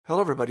Hello,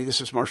 everybody. This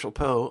is Marshall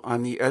Poe.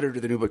 I'm the editor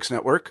of the New Books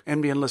Network.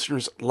 NBN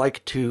listeners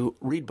like to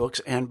read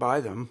books and buy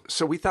them.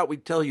 So we thought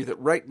we'd tell you that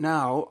right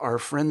now, our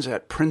friends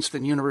at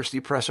Princeton University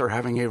Press are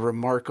having a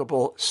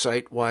remarkable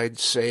site-wide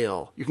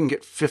sale. You can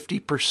get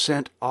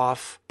 50%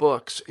 off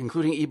books,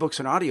 including ebooks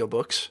and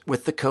audiobooks,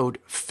 with the code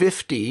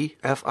 50,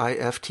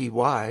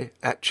 F-I-F-T-Y,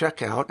 at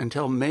checkout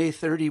until May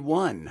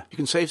 31. You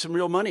can save some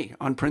real money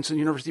on Princeton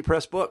University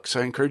Press books.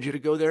 I encourage you to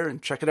go there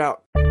and check it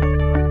out.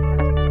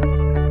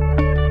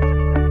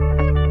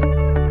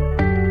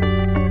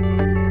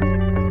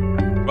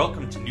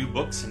 Welcome to New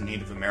Books in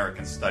Native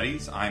American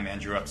Studies. I'm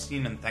Andrew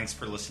Epstein, and thanks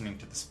for listening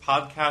to this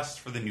podcast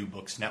for the New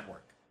Books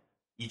Network.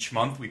 Each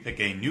month, we pick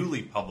a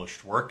newly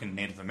published work in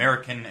Native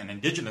American and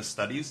Indigenous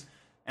studies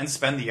and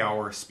spend the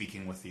hour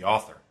speaking with the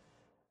author.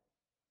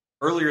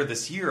 Earlier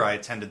this year, I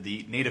attended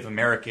the Native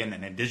American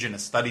and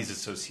Indigenous Studies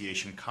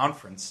Association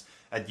conference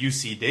at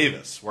UC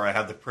Davis, where I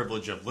had the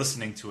privilege of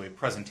listening to a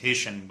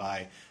presentation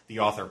by the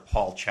author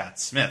Paul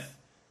Chatt-Smith.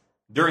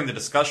 During the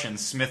discussion,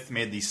 Smith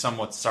made the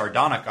somewhat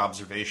sardonic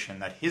observation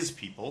that his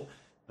people,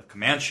 the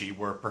Comanche,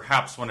 were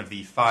perhaps one of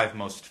the 5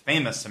 most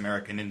famous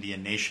American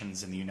Indian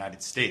nations in the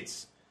United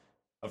States.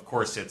 Of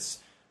course,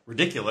 it's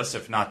ridiculous,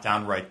 if not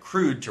downright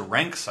crude, to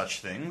rank such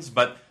things,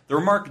 but the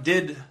remark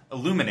did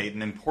illuminate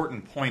an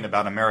important point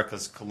about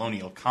America's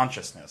colonial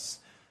consciousness.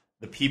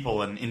 The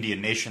people in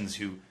Indian nations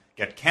who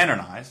get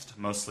canonized,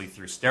 mostly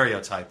through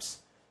stereotypes,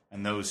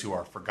 and those who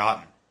are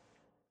forgotten.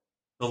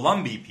 The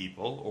Lumbee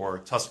people, or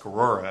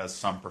Tuscarora as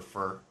some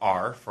prefer,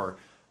 are, for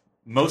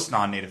most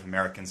non-Native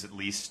Americans at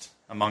least,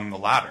 among the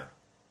latter.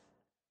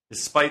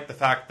 Despite the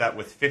fact that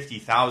with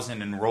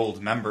 50,000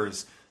 enrolled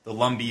members, the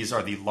Lumbees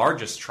are the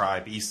largest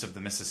tribe east of the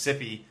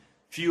Mississippi,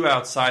 few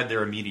outside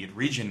their immediate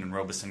region in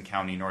Robeson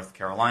County, North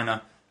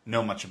Carolina,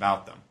 know much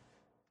about them.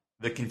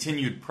 The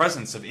continued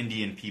presence of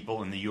Indian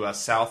people in the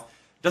U.S. South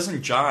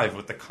doesn't jive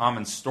with the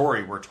common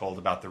story we're told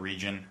about the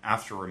region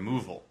after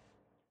removal.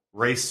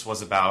 Race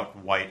was about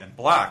white and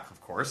black, of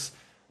course,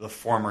 the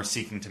former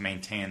seeking to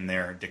maintain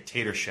their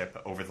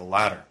dictatorship over the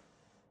latter.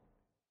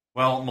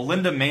 Well,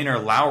 Melinda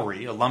Maynor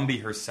Lowry, a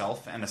Lumbee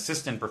herself and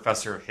assistant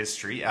professor of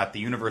history at the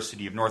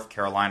University of North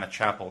Carolina,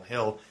 Chapel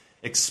Hill,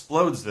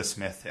 explodes this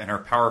myth in her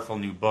powerful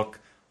new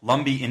book,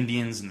 Lumbee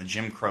Indians in the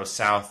Jim Crow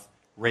South,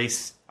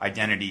 Race,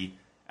 Identity,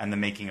 and the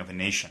Making of a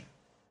Nation.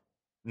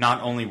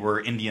 Not only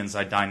were Indians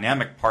a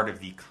dynamic part of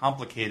the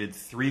complicated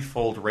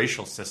threefold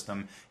racial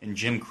system in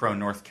Jim Crow,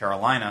 North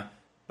Carolina,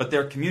 but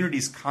their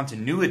community's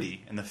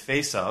continuity in the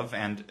face of,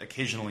 and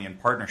occasionally in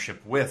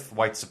partnership with,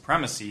 white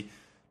supremacy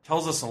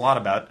tells us a lot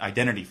about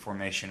identity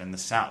formation in the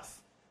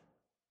South.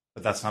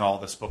 But that's not all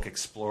this book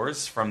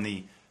explores. From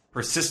the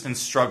persistent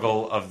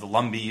struggle of the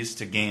Lumbees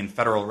to gain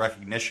federal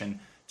recognition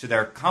to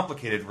their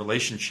complicated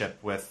relationship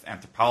with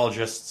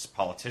anthropologists,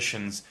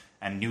 politicians,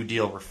 and New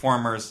Deal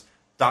reformers,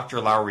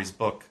 Dr. Lowry's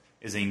book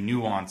is a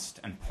nuanced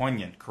and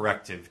poignant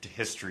corrective to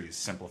history's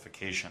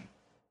simplification.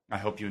 I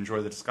hope you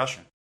enjoy the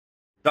discussion.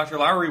 Dr.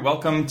 Lowry,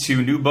 welcome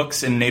to New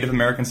Books in Native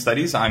American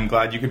Studies. I'm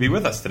glad you could be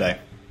with us today.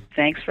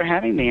 Thanks for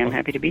having me. I'm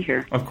happy to be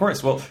here. Of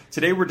course. Well,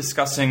 today we're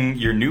discussing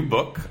your new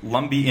book,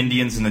 Lumbee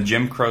Indians in the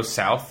Jim Crow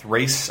South,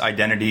 Race,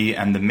 Identity,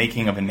 and the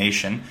Making of a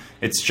Nation.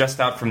 It's just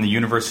out from the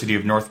University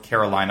of North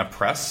Carolina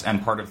Press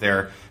and part of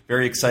their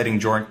very exciting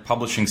joint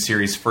publishing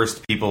series,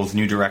 First Peoples,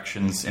 New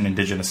Directions in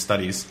Indigenous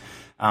Studies.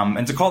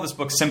 And to call this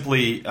book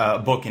simply a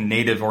book in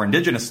Native or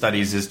Indigenous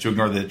studies is to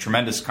ignore the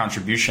tremendous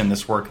contribution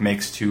this work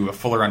makes to a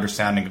fuller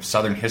understanding of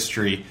Southern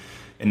history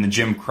in the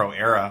Jim Crow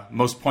era.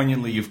 Most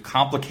poignantly, you've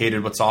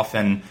complicated what's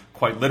often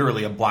quite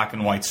literally a black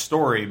and white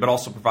story, but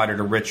also provided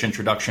a rich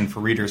introduction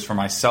for readers for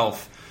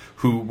myself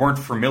who weren't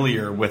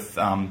familiar with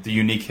the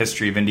unique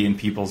history of Indian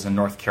peoples in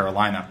North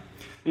Carolina.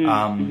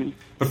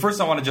 But first,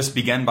 I want to just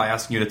begin by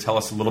asking you to tell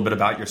us a little bit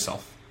about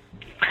yourself.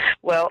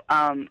 Well,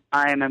 I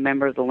am a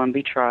member of the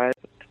Lumbee tribe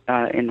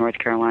in North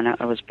Carolina.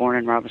 I was born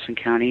in Robeson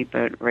County,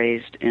 but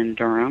raised in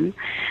Durham.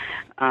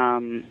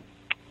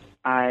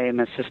 I am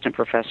assistant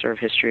professor of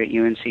history at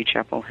UNC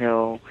Chapel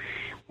Hill,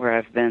 where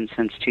I've been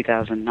since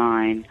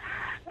 2009.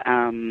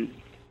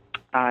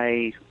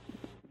 I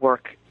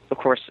work, of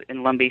course, in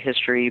Lumbee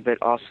history, but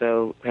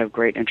also have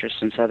great interest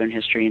in Southern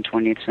history and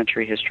 20th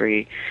century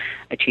history.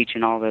 I teach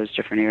in all those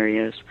different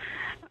areas.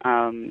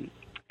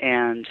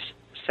 And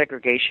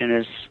segregation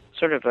is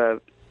sort of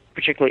a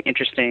particularly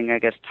interesting, I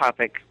guess,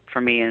 topic for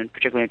me, and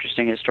particularly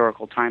interesting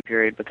historical time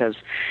period, because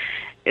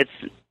it's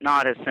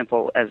not as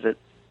simple as it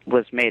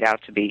was made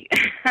out to be.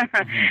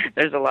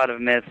 There's a lot of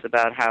myths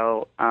about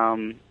how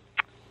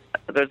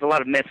there's a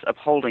lot of myths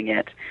upholding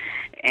it,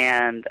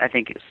 and I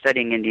think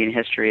studying Indian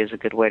history is a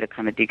good way to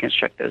kind of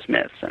deconstruct those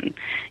myths and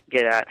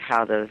get at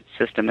how the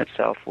system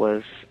itself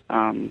was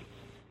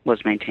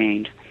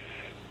maintained.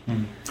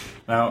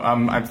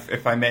 Now,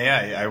 if I may,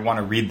 I want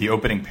to read the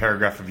opening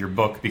paragraph of your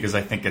book because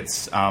I think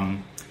it's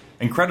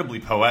incredibly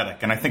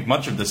poetic, and I think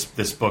much of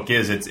this book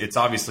is. It's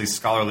obviously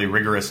scholarly,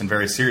 rigorous, and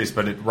very serious,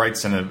 but it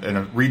reads in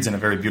a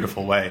very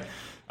beautiful way.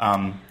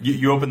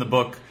 You open the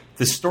book.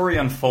 This story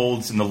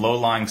unfolds in the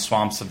low-lying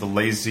swamps of the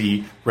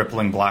lazy,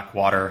 rippling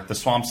Blackwater. The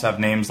swamps have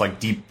names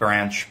like Deep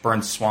Branch,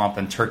 Burnt Swamp,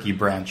 and Turkey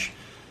Branch.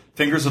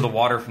 Fingers of the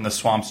water from the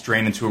swamps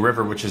drain into a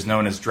river which is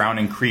known as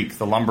Drowning Creek,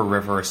 the Lumber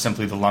River, or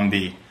simply the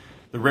Lumbee.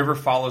 The river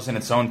follows in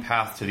its own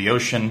path to the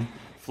ocean,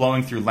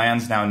 flowing through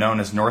lands now known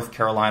as North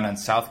Carolina and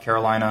South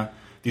Carolina.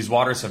 These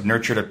waters have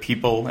nurtured a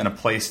people in a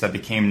place that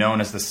became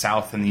known as the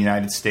South in the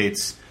United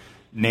States,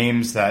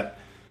 names that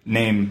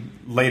name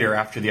later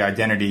after the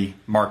identity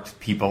marked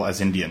people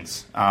as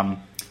Indians. Now,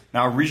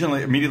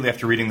 immediately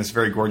after reading this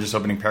very gorgeous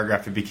opening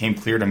paragraph, it became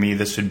clear to me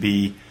this would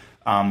be,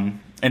 in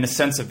a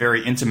sense, a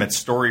very intimate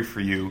story for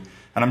you.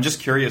 And I'm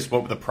just curious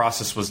what the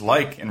process was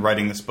like in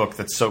writing this book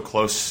that's so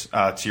close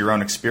to your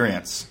own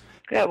experience.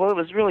 Yeah, well, it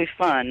was really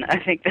fun. I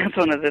think that's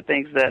one of the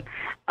things that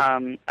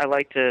I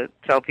like to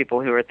tell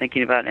people who are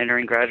thinking about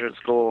entering graduate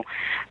school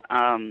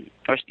or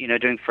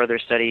doing further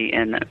study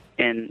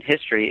in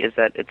history is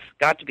that it's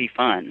got to be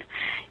fun.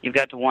 You've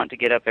got to want to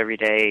get up every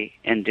day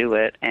and do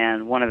it.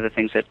 And one of the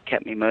things that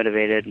kept me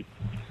motivated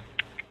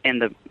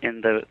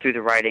through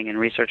the writing and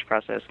research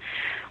process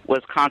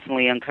was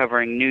constantly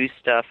uncovering new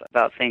stuff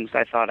about things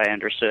I thought I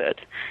understood.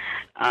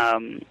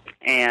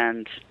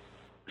 And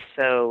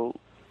so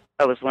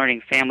I was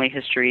learning family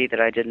history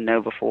that I didn't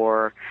know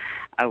before.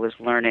 I was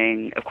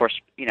learning, of course,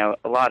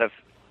 a lot of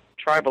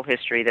tribal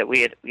history that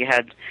we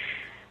had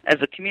as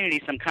a community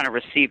some kind of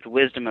received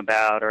wisdom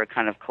about, or a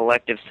kind of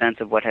collective sense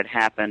of what had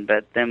happened.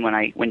 But then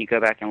when you go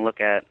back and look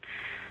at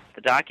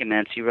the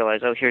documents, you realize,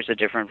 oh, here's a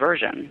different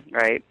version,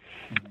 right?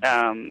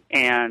 Mm-hmm.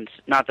 And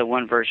not that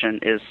one version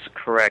is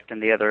correct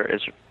and the other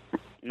is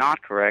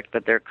not correct,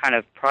 but they're kind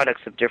of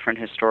products of different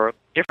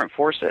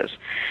forces,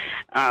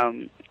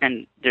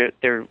 and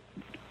they're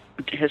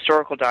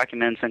historical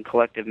documents and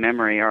collective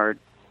memory are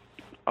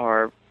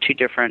two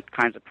different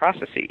kinds of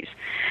processes.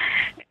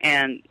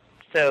 And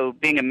so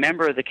being a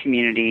member of the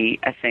community,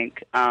 I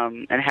think,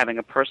 and having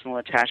a personal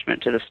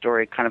attachment to the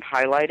story kind of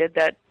highlighted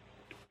that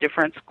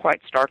difference quite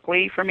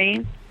starkly for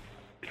me,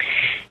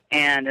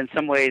 and in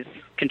some ways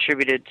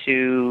contributed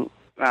to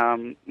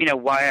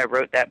why I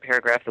wrote that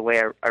paragraph the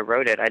way I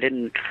wrote it. I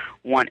didn't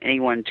want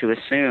anyone to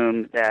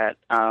assume that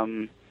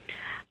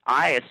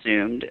I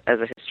assumed as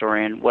a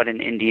historian what an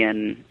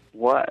Indian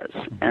was.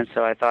 And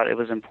so I thought it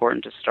was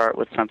important to start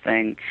with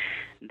something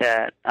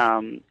that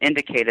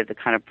indicated the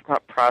kind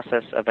of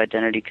process of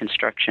identity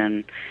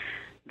construction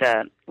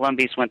that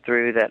Lumbees went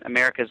through, that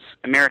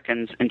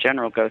Americans in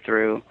general go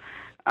through,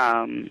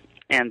 and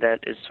that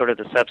is sort of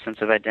the substance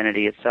of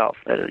identity itself.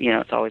 That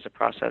it's always a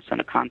process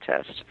and a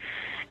contest,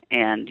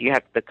 and you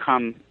have to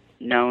become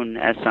known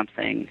as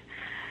something,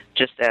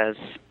 just as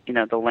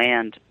the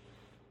land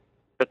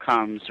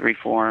becomes,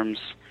 reforms,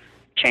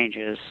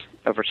 changes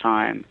over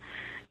time.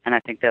 And I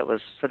think that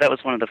was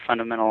one of the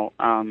fundamental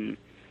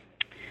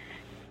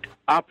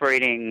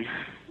operating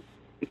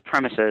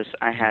premises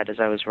I had as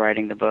I was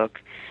writing the book,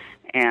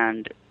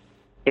 and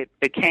it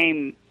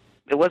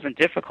wasn't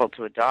difficult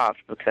to adopt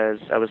because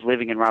I was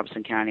living in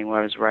Robeson County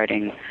where I was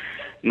writing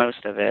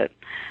most of it,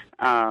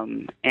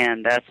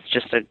 and that's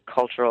just a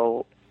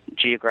cultural,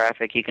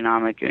 geographic,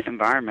 economic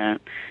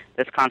environment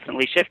that's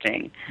constantly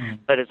shifting,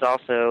 but it's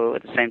also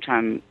at the same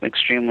time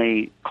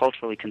extremely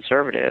culturally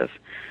conservative,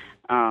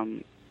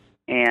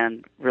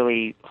 and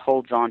really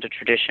holds on to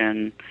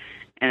tradition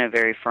in a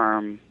very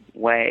firm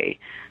way.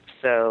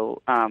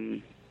 So,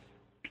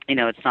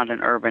 it's not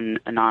an urban,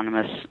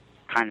 anonymous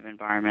kind of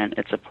environment.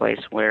 It's a place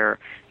where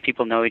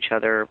people know each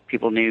other.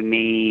 People knew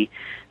me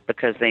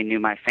because they knew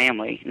my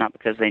family, not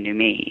because they knew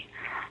me.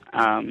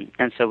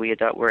 And so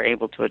we're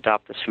able to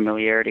adopt this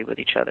familiarity with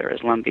each other as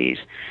Lumbees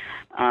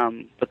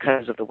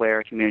because of the way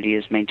our community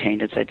has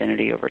maintained its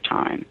identity over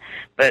time.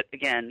 But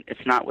again,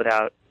 it's not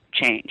without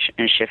change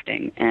and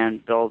shifting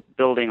and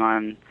building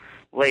on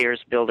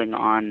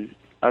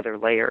other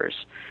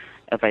layers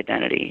of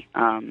identity.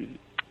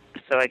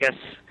 So I guess,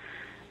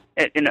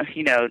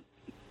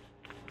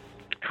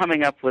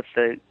 coming up with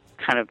the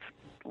kind of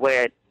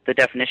the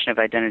definition of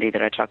identity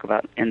that I talk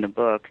about in the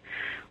book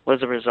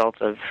was a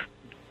result of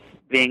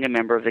being a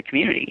member of the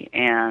community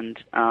and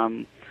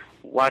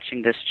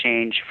watching this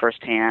change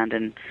firsthand,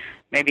 and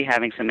maybe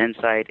having some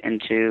insight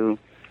into,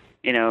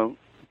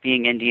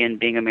 being Indian,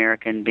 being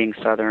American, being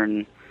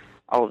Southern,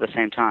 all at the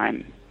same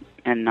time,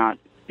 and not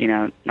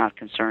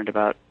concerned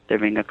about there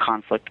being a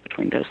conflict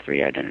between those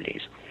three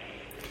identities.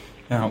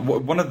 Now,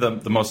 one of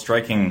the most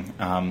striking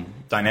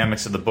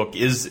dynamics of the book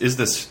is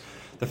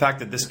the fact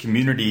that this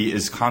community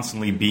is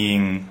constantly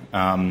being,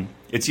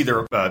 it's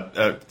either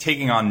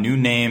taking on new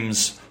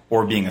names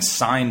or being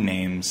assigned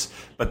names,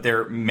 but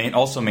they're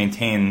also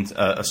maintained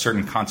a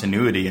certain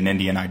continuity in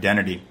Indian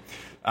identity.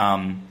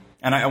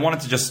 And I wanted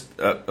to just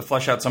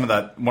flesh out some of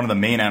that. One of the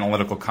main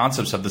analytical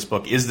concepts of this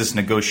book is this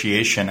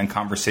negotiation and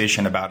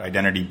conversation about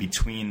identity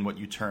between what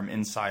you term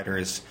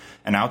insiders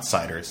and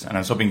outsiders. And I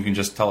was hoping you can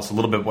just tell us a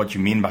little bit what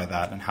you mean by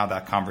that and how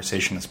that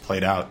conversation has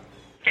played out.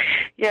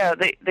 Yeah,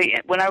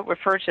 when I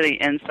refer to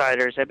the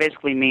insiders, I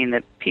basically mean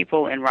that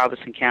people in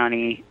Robeson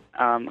County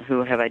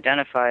who have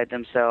identified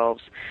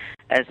themselves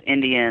as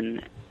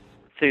Indian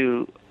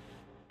through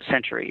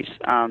centuries.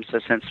 So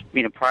since,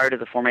 prior to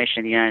the formation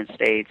of the United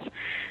States,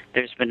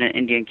 there's been an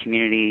Indian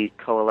community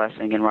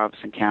coalescing in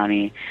Robeson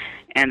County,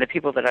 and the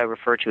people that I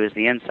refer to as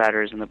the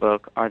insiders in the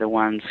book are the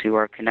ones who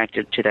are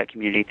connected to that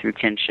community through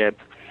kinship.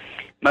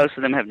 Most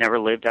of them have never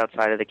lived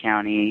outside of the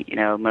county.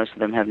 Most of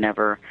them have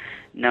never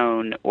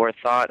known or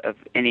thought of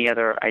any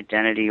other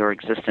identity or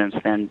existence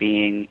than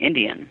being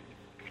Indian.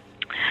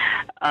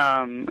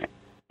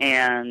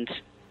 And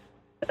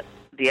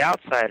the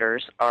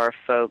outsiders are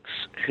folks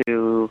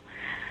who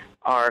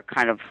are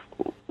kind of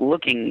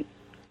looking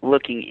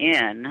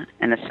in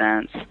a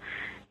sense,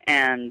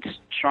 and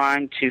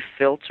trying to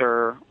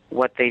filter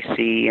what they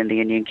see in the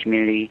Indian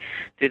community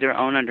through their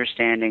own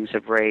understandings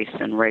of race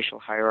and racial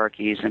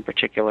hierarchies in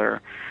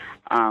particular,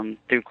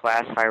 through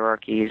class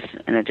hierarchies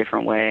in a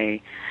different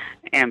way,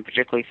 and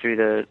particularly through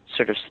the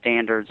sort of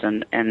standards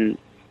and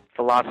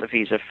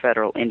philosophies of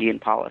federal Indian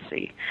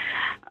policy.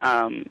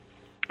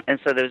 And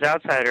so those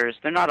outsiders,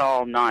 they're not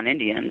all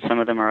non-Indians. Some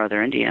of them are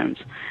other Indians.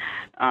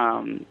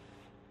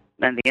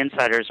 And the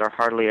insiders are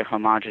hardly a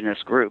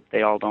homogenous group.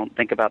 They all don't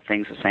think about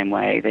things the same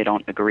way. They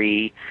don't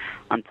agree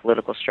on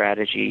political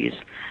strategies.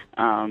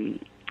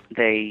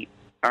 They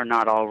are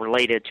not all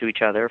related to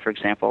each other, for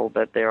example,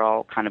 but they're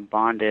all kind of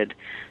bonded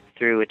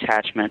through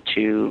attachment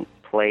to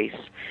place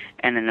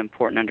and an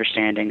important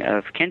understanding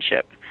of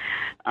kinship.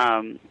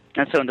 And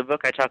so in the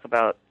book I talk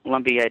about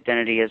Lumbee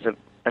identity as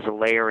a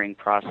layering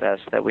process,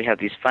 that we have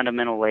these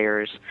fundamental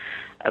layers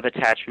of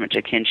attachment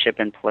to kinship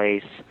and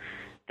place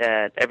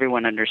that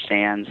everyone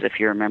understands. If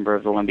you're a member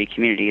of the Lumbee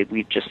community,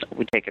 we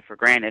take it for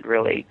granted,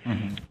 really,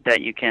 that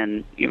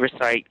you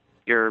recite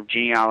your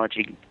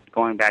genealogy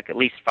going back at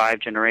least 5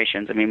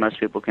 generations. I mean,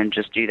 most people can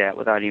just do that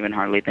without even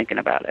hardly thinking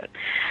about it.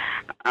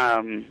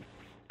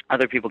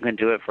 Other people can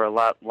do it for a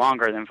lot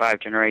longer than 5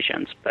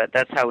 generations, but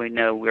that's how we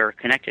know we're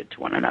connected to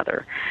one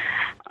another.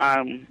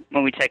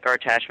 When we take our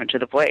attachment to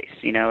the place,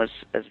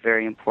 is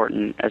very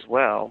important as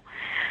well,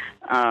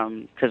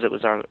 because it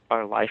was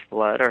our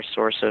lifeblood, our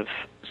source of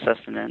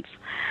sustenance.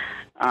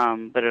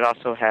 But it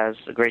also has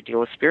a great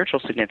deal of spiritual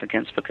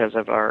significance because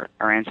of our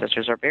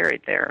ancestors are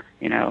buried there,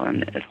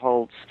 and it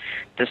holds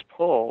this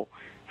pull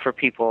for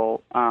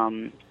people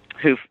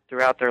who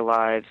throughout their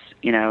lives,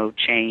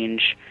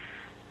 change,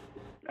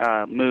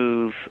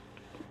 move,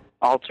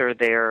 alter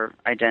their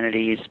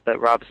identities, but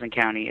Robeson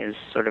County is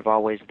sort of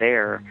always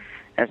there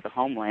as the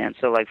homeland.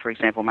 So, like, for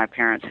example, my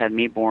parents had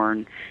me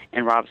born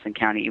in Robeson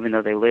County, even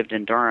though they lived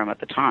in Durham at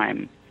the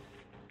time.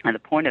 And the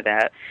point of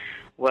that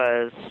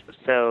was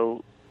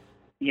so,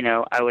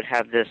 I would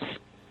have this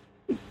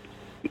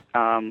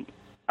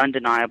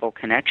undeniable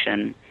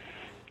connection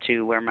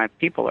to where my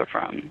people are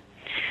from.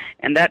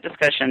 And that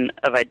discussion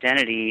of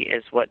identity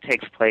is what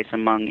takes place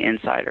among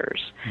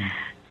insiders.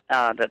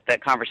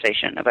 That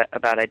conversation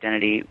about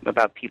identity,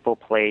 about people,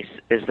 place,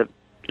 is the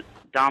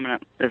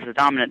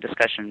dominant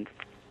discussion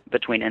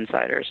between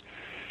insiders.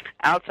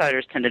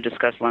 Outsiders tend to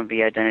discuss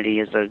Lumbee identity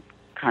as a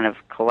kind of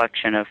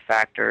collection of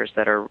factors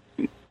that are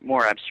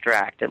more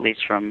abstract, at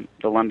least from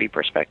the Lumbee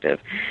perspective.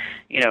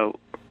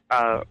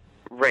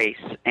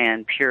 Race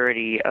and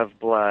purity of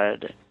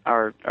blood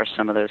are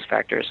some of those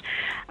factors.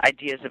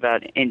 Ideas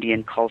about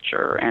Indian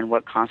culture and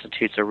what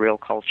constitutes a real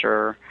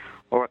culture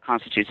or what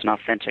constitutes an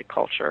authentic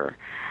culture.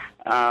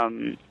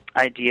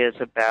 Ideas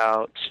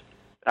about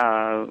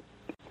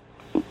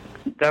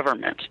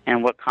government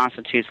and what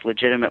constitutes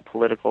legitimate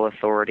political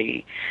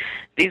authority.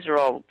 These are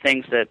all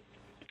things that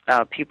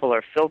people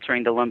are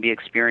filtering the Lumbee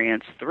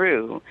experience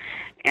through,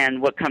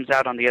 and what comes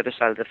out on the other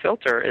side of the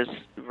filter is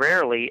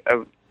rarely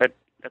a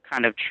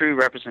kind of true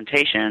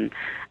representation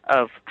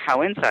of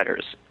how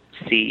insiders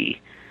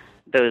see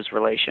those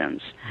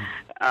relations.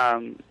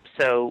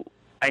 So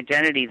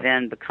identity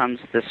then becomes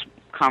this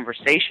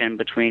conversation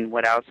between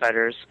what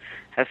outsiders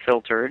have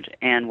filtered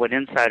and what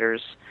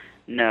insiders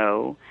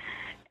know.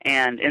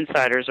 And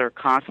insiders are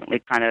constantly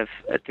kind of,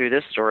 through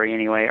this story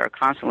anyway, are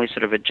constantly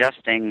sort of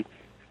adjusting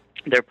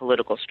their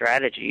political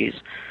strategies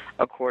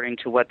according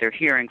to what they're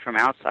hearing from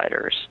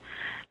outsiders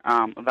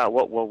about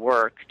what will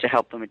work to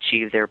help them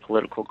achieve their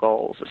political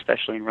goals,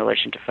 especially in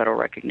relation to federal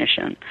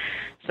recognition.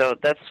 So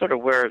that's sort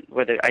of where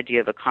the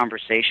idea of a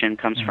conversation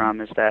comes from,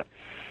 is that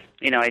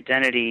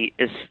identity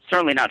is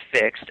certainly not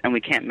fixed, and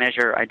we can't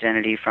measure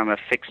identity from a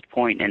fixed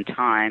point in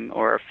time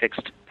or a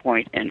fixed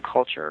point in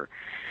culture.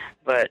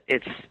 But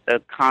it's a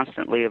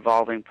constantly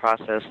evolving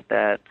process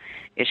that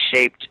is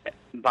shaped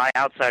by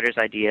outsiders'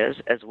 ideas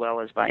as well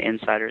as by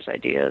insiders'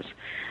 ideas.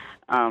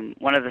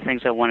 One of the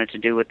things I wanted to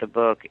do with the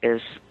book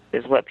is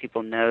let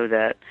people know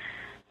that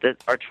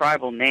our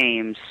tribal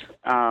names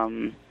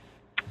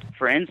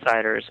for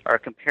insiders are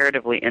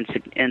comparatively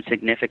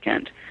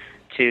insignificant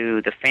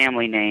to the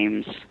family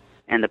names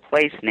and the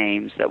place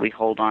names that we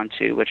hold on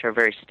to, which are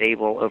very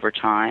stable over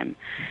time.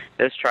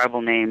 Those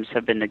tribal names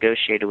have been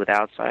negotiated with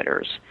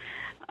outsiders.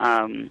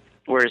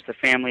 Whereas the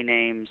family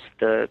names,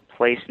 the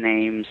place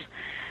names,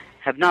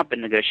 have not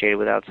been negotiated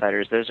with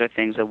outsiders. Those are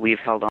things that we've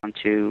held on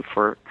to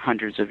for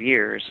hundreds of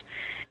years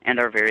and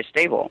are very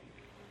stable.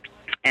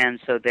 And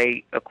so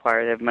they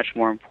have much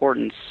more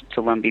importance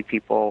to Lumbee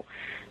people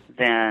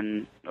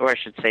than, or I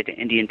should say to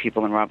Indian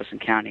people in Robeson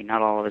County.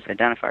 Not all of us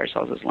identify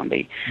ourselves as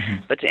Lumbee,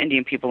 but to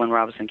Indian people in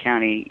Robeson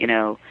County,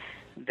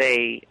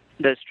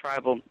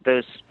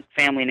 those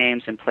family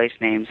names and place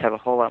names have a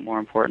whole lot more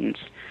importance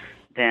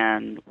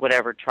than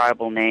whatever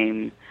tribal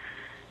name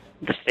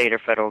the state or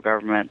federal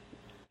government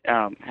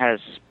has,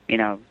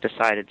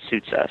 decided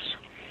suits us.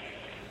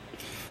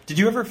 Did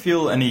you ever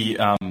feel any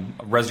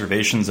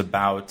reservations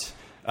about,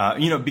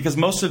 because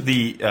most of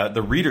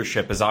the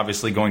readership is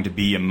obviously going to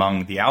be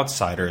among the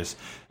outsiders,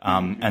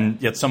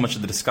 and yet so much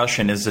of the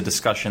discussion is a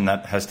discussion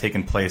that has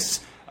taken place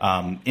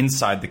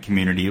inside the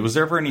community. Was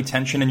there ever any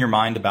tension in your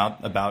mind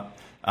about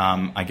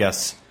I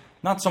guess,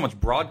 not so much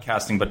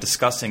broadcasting, but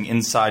discussing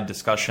inside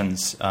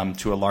discussions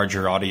to a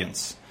larger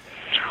audience?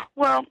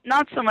 Well,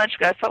 not so much.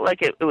 I felt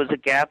like it was a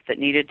gap that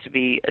needed to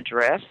be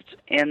addressed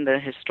in the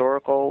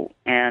historical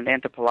and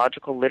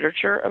anthropological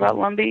literature about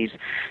Lumbees.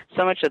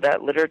 So much of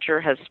that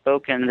literature has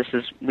spoken, this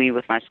is me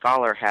with my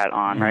scholar hat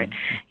on, right?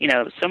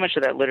 So much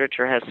of that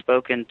literature has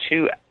spoken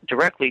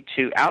directly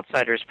to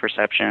outsiders'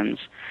 perceptions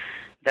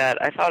that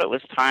I thought it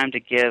was time to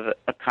give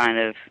a kind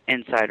of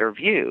insider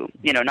view.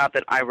 Not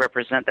that I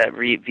represent that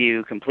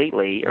view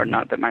completely, or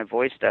not that my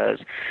voice does,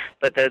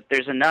 but that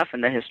there's enough in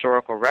the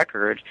historical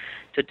record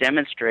to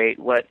demonstrate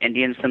what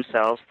Indians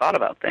themselves thought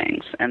about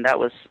things. And that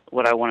was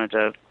what I wanted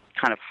to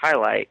kind of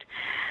highlight.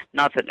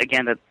 Not that,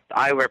 again, that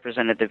I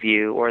represented the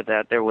view or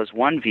that there was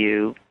one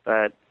view,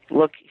 but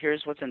look,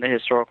 here's what's in the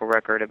historical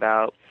record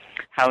about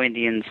how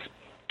Indians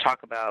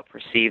talk about,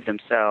 perceive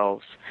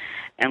themselves,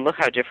 and look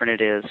how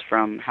different it is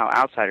from how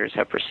outsiders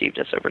have perceived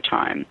us over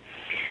time.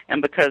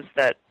 And because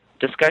that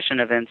discussion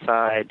of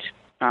inside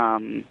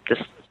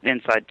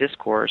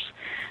discourse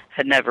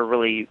had never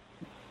really,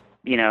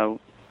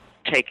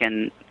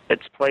 taken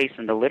its place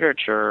in the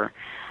literature,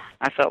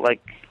 I felt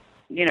like,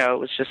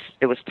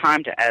 it was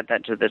time to add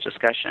that to the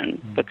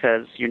discussion,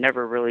 because you're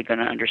never really going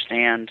to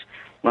understand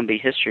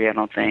Lumbee history, I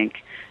don't think,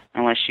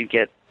 unless you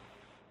get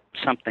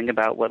something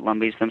about what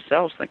Lumbees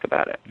themselves think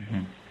about it.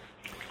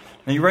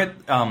 Now, you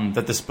write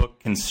that this book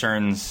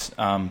concerns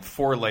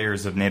 4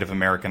 layers of Native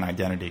American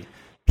identity: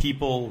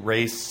 people,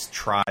 race,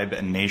 tribe,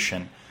 and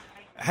nation.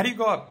 How do you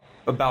go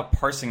about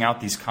parsing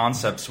out these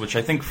concepts, which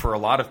I think for a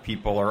lot of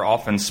people are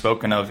often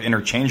spoken of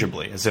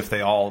interchangeably, as if they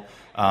all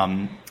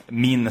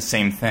mean the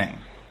same thing?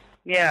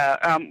 Yeah,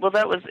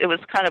 it was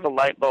kind of a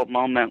light bulb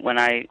moment when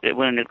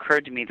it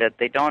occurred to me that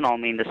they don't all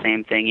mean the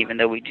same thing, even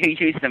though we do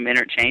use them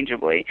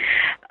interchangeably.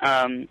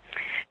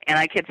 And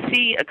I could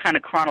see a kind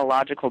of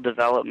chronological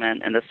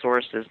development in the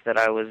sources that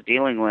I was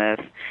dealing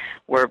with,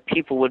 where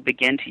people would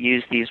begin to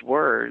use these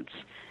words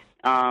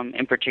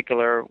in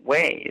particular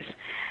ways.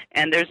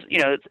 And there's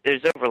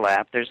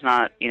overlap. There's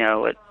not,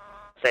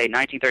 say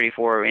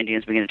 1934,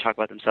 Indians begin to talk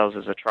about themselves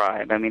as a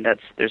tribe. I mean,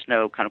 there's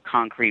no kind of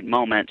concrete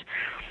moment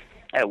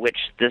at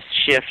which this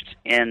shift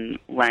in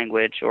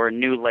language or a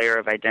new layer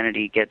of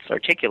identity gets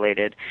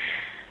articulated.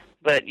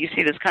 But you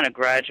see this kind of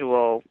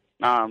gradual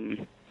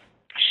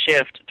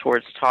shift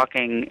towards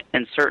talking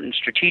in certain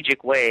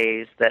strategic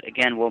ways that,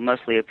 again, will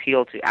mostly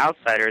appeal to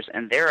outsiders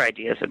and their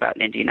ideas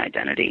about Indian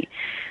identity.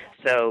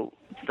 So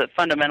the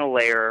fundamental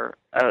layer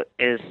or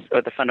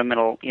the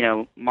fundamental,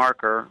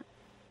 marker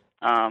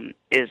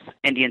is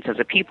Indians as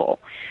a people.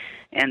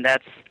 And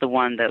that's the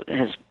one that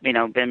has,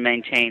 been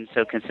maintained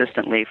so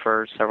consistently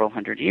for several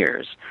hundred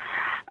years.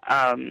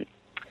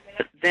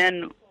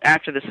 Then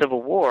after the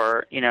Civil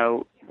War,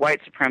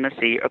 white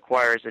supremacy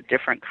acquires a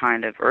different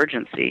kind of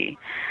urgency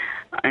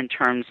in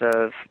terms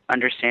of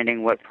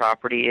understanding what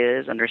property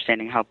is,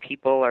 understanding how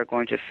people are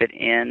going to fit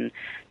in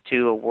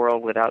to a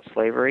world without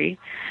slavery.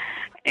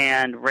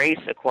 And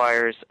race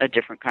acquires a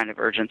different kind of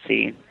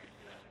urgency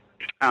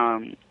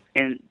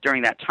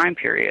during that time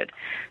period.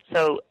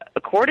 So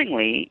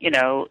accordingly,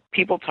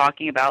 people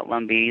talking about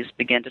Lumbees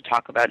begin to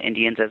talk about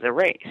Indians as a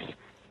race.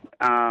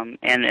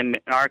 And in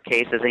our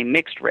case, as a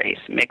mixed race,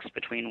 mixed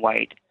between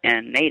white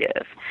and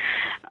native.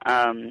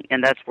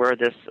 And that's where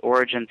this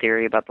origin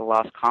theory about the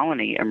lost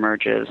colony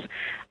emerges,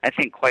 I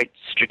think quite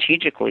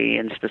strategically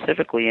and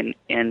specifically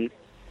in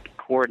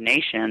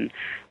coordination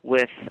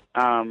with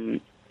a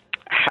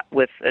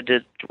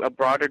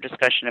broader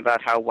discussion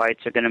about how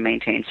whites are going to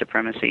maintain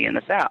supremacy in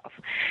the South.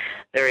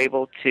 They're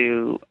able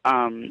to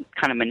kind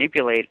of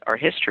manipulate our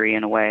history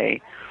in a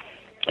way,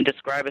 and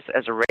describe us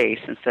as a race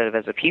instead of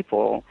as a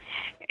people,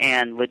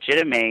 and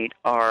legitimate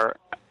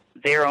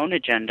their own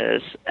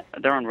agendas,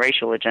 their own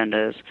racial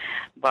agendas,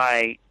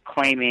 by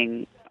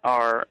claiming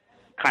our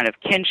kind of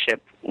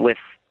kinship with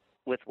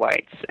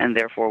whites, and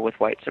therefore with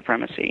white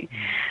supremacy.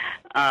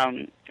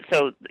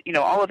 So,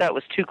 all of that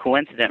was too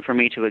coincident for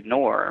me to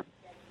ignore,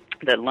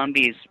 that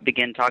Lumbees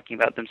begin talking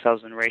about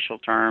themselves in racial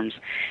terms,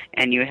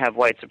 and you have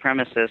white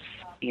supremacists,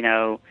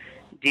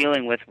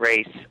 dealing with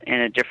race in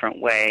a different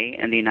way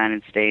in the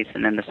United States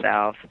and in the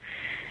South.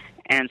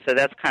 And so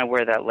that's kind of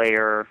where that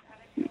layer,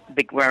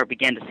 where I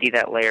began to see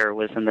that layer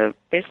was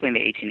basically in the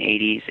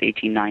 1880s,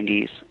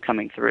 1890s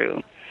coming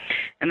through.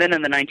 And then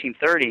in the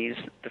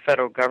 1930s, the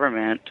federal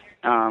government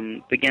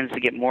begins to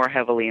get more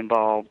heavily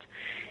involved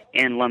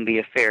in Lumbee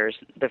affairs.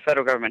 The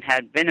federal government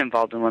had been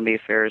involved in Lumbee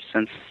affairs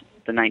since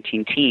the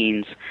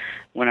 19-teens,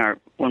 when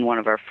one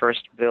of our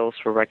first bills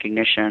for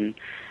recognition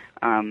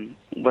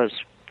was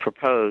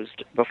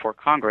proposed before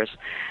Congress.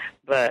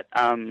 But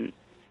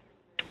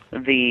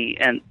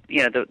the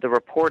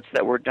reports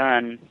that were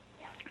done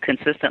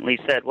consistently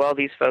said, well,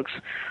 these folks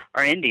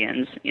are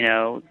Indians.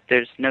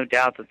 There's no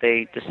doubt that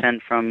they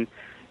descend from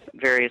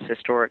various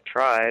historic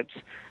tribes,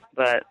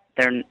 but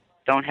they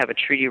don't have a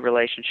treaty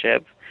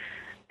relationship,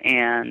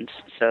 and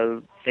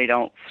so they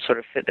don't sort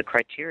of fit the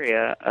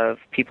criteria of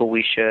people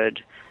we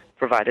should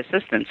provide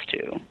assistance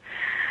to.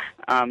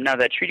 Now,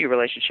 that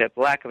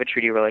lack of a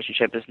treaty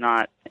relationship is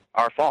not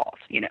our fault,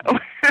 and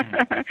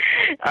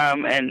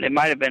it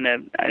might have been a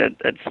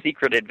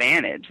secret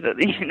advantage that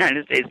the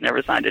United States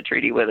never signed a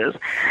treaty with us.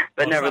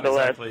 But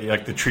nevertheless, it's not exactly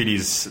like the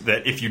treaties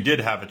that if you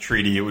did have a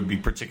treaty, it would be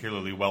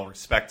particularly well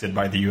respected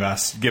by the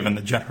U.S., given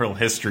the general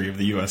history of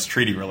the U.S.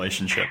 treaty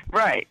relationship.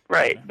 Right.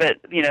 But,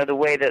 the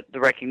way that the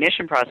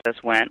recognition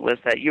process went was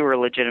that you were a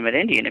legitimate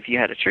Indian if you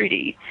had a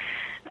treaty.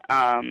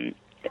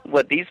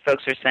 What these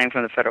folks are saying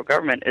from the federal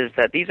government is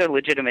that these are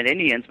legitimate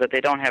Indians, but they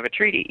don't have a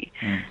treaty.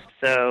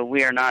 So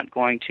we are not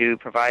going to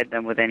provide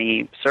them with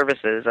any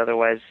services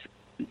otherwise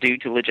due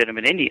to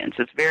legitimate Indians.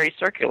 It's very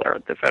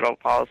circular, the federal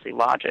policy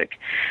logic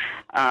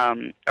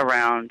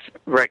around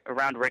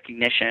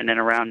recognition and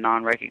around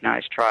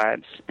non-recognized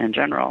tribes in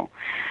general.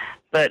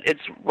 But it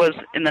was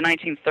in the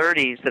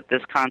 1930s that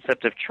this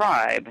concept of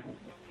tribe,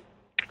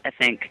 I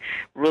think,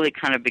 really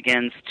kind of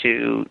begins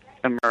to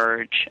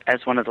emerge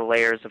as one of the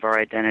layers of our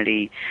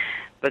identity,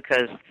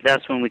 because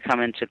that's when we come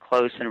into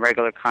close and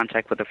regular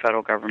contact with the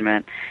federal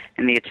government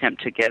in the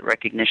attempt to get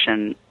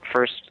recognition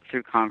first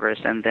through Congress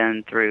and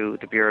then through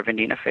the Bureau of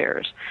Indian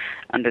Affairs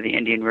under the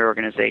Indian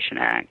Reorganization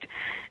Act.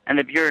 And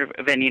the Bureau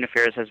of Indian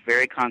Affairs has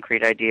very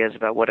concrete ideas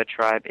about what a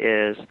tribe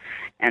is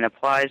and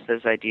applies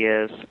those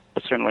ideas,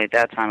 certainly at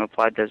that time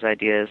applied those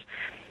ideas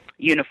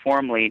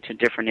uniformly to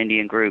different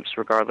Indian groups,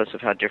 regardless of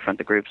how different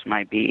the groups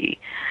might be.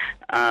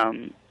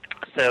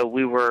 So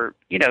we were,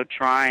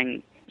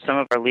 some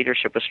of our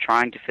leadership was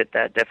trying to fit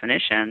that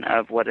definition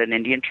of what an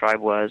Indian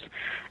tribe was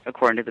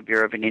according to the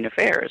Bureau of Indian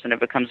Affairs. And it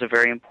becomes a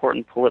very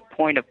important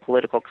point of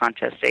political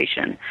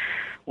contestation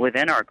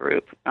within our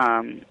group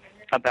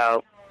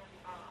about,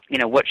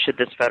 what should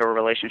this federal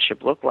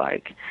relationship look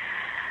like.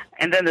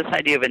 And then this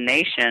idea of a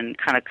nation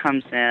kind of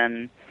comes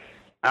in,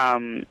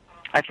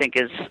 I think,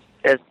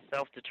 as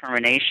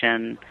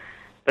self-determination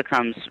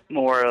becomes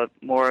more of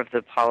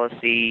the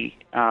policy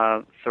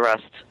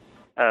thrust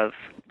of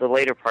the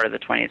later part of the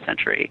 20th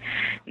century.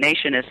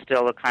 Nation is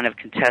still a kind of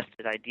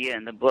contested idea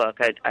in the book.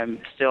 I'm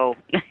still,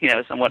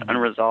 somewhat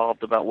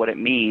unresolved about what it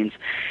means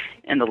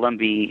in the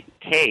Lumbee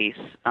case,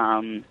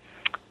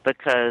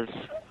 because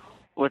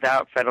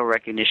without federal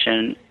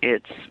recognition,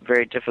 it's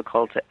very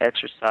difficult to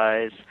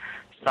exercise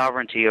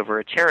sovereignty over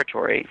a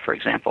territory, for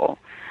example,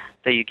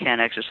 though you can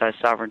exercise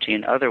sovereignty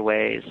in other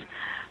ways.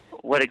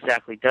 What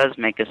exactly does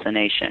make us a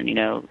nation?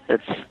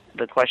 It's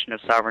the question of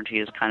sovereignty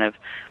is kind of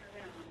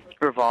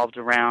revolved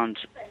around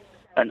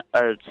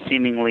a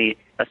seemingly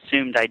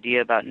assumed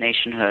idea about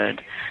nationhood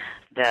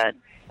that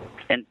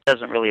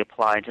doesn't really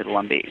apply to the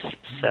Lumbees.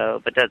 So,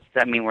 but does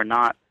that mean we're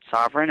not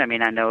sovereign? I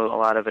mean, I know a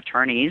lot of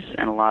attorneys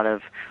and a lot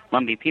of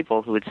Lumbee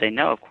people who would say,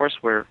 no, of course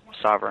we're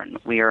sovereign.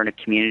 We are in a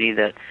community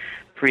that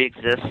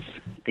pre-exists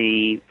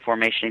the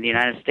formation of the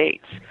United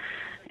States.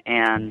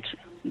 And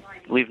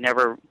we've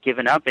never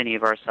given up any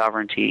of our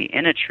sovereignty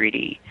in a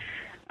treaty.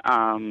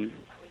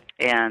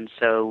 And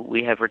so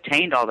we have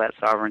retained all that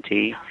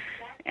sovereignty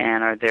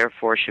and are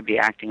therefore should be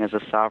acting as a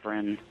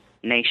sovereign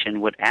nation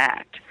would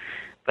act.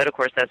 But, of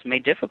course, that's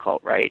made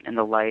difficult, right, in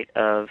the light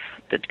of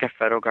the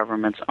federal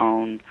government's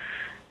own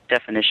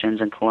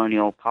definitions and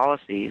colonial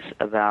policies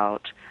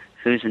about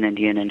who's an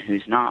Indian and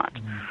who's not.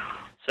 Mm-hmm.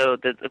 So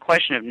the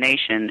question of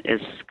nation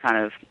is kind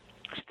of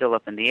still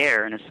up in the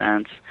air in a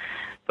sense.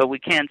 But we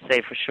can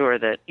say for sure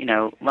that,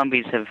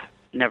 Lumbees have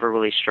never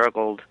really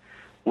struggled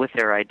with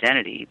their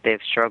identity. They've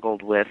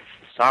struggled with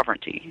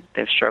sovereignty.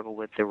 They've struggled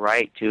with the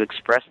right to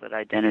express that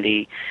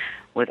identity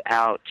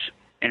without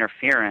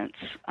interference,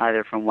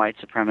 either from white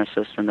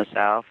supremacists in the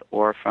South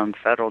or from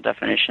federal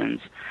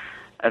definitions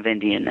of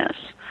Indianness.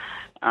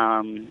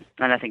 And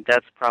I think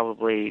that's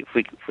probably,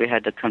 if we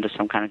had to come to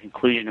some kind of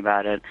conclusion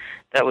about it,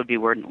 that would be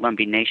where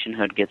Lumbee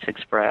nationhood gets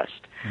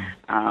expressed,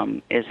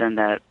 is in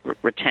that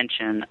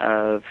retention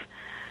of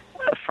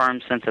a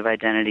firm sense of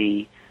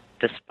identity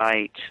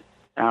despite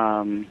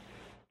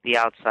the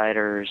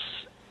outsiders,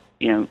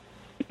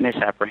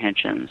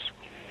 misapprehensions.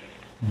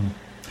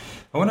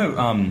 I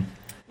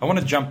want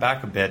to jump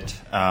back a bit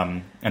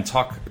and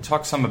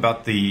talk some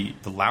about the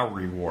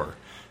Lowry War,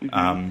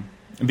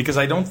 because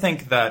I don't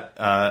think that.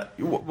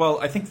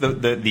 I think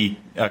the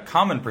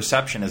common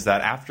perception is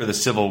that after the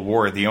Civil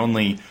War, the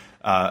only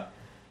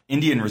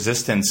Indian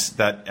resistance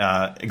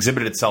that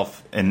exhibited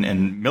itself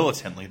in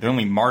militantly, the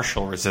only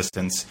martial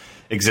resistance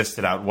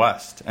existed out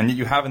west, and yet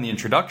you have in the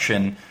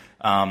introduction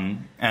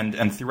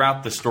And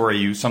throughout the story,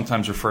 you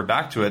sometimes refer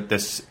back to it,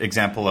 this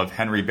example of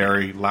Henry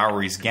Berry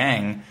Lowry's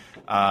gang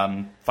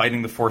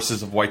fighting the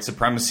forces of white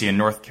supremacy in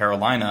North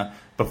Carolina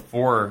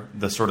before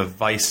the sort of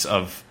vice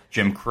of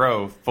Jim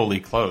Crow fully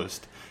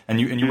closed. And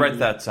you read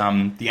that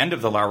the end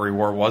of the Lowry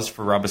War was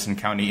for Robeson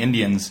County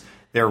Indians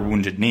their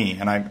Wounded Knee.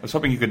 And I was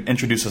hoping you could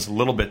introduce us a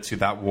little bit to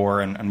that war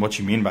and what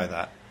you mean by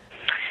that.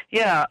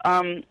 Yeah,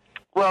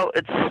 well,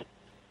 it's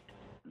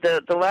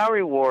the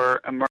Lowry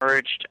War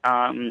emerged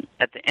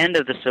at the end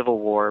of the Civil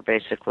War,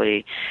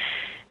 basically.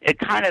 It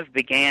kind of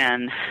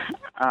began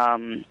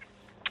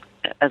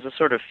as a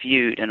sort of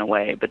feud, in a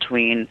way,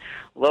 between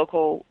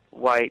local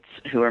whites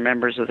who are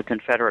members of the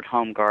Confederate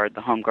Home Guard.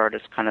 The Home Guard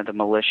is kind of the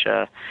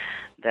militia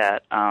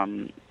that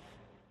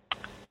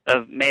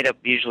made up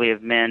usually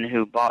of men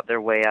who bought their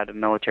way out of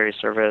military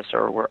service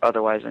or were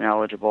otherwise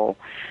ineligible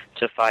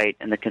to fight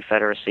in the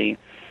Confederacy.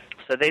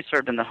 So they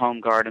served in the Home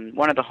Guard, and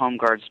one of the Home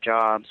Guard's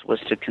jobs was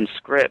to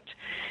conscript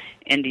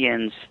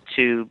Indians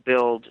to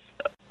build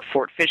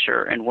Fort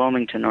Fisher in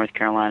Wilmington, North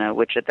Carolina,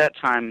 which at that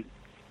time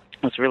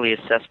was really a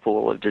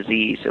cesspool of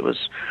disease. It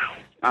was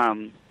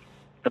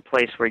the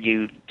place where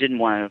you didn't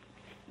want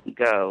to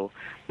go,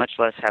 much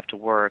less have to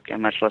work,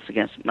 and much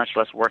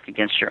less work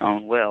against your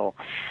own will.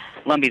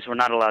 Lumbees were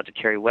not allowed to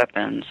carry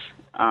weapons,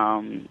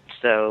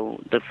 so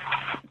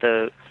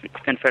the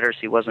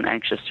Confederacy wasn't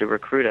anxious to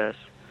recruit us,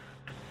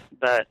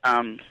 but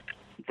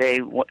they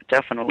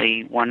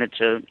definitely wanted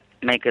to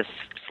make us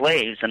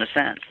slaves, in a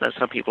sense. That's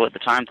how people at the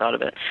time thought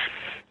of it,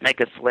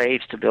 make us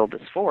slaves to build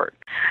this fort.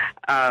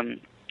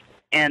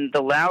 And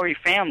the Lowry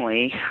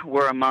family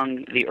were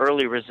among the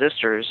early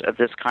resistors of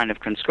this kind of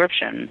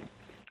conscription,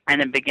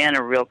 and it began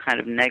a real kind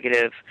of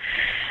negative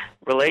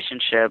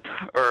relationship,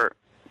 or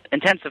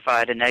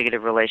intensified a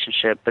negative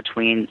relationship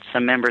between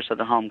some members of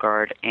the Home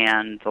Guard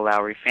and the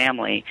Lowry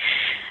family.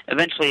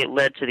 Eventually it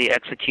led to the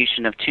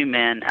execution of two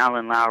men,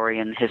 Allen Lowry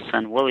and his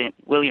son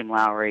William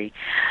Lowry.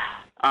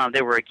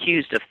 They were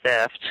accused of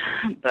theft,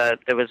 but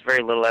there was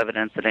very little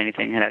evidence that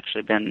anything had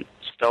actually been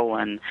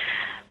stolen.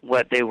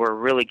 What they were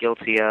really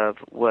guilty of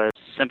was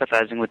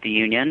sympathizing with the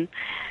Union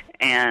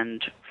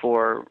and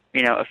for,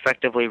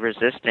 effectively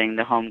resisting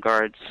the Home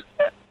Guard's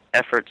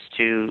efforts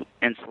to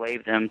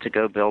enslave them to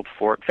go build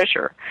Fort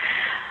Fisher.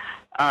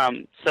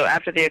 So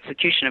after the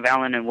execution of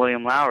Allen and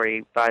William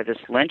Lowry by this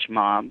lynch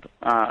mob,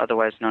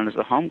 otherwise known as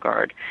the Home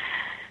Guard,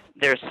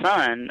 their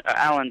son,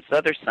 Allen's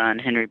other son,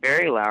 Henry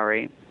Berry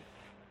Lowry,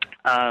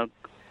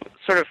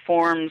 sort of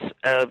forms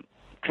a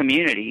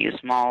community, a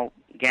small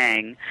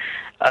gang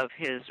of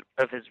his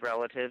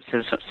relatives.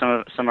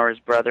 Some are his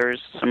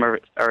brothers, some are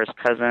his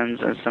cousins,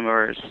 and some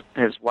are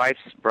his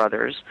wife's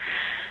brothers,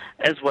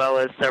 as well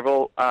as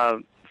several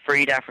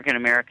freed African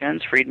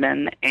Americans,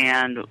 freedmen,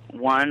 and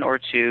one or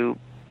two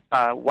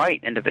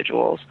white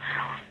individuals,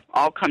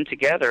 all come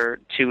together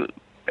to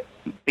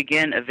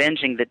begin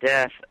avenging the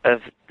deaths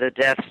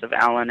of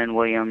Allen and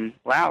William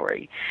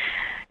Lowry.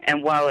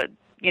 And while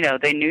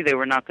they knew they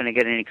were not going to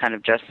get any kind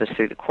of justice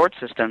through the court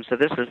system, so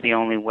this was the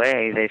only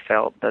way they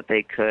felt that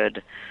they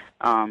could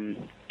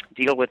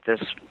deal with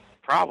this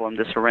problem,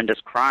 this horrendous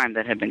crime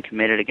that had been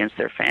committed against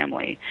their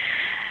family.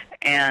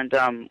 And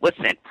what's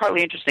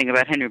partly interesting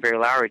about Henry Berry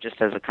Lowry,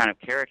 just as a kind of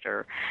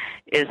character,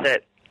 is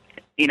that,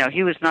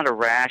 he was not a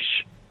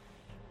rash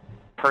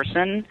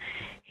person.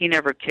 He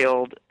never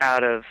killed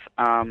out of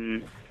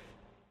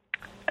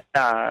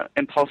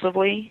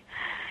impulsively.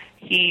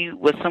 He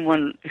was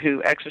someone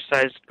who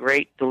exercised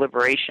great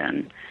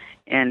deliberation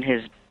in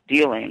his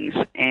dealings,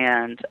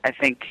 and I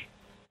think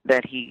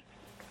that he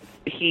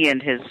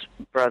and his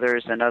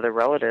brothers and other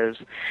relatives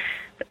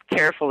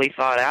carefully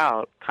thought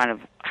out kind of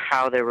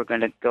how they were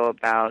going to go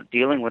about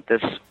dealing with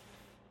this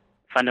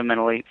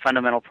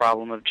fundamental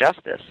problem of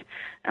justice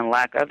and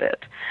lack of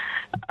it.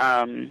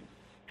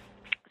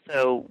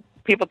 So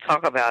people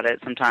talk about it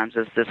sometimes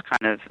as this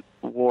kind of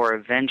war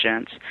of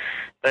vengeance,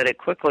 but it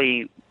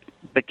quickly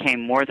became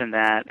more than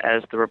that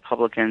as the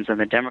Republicans and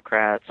the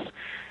Democrats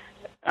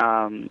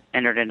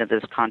entered into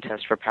this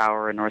contest for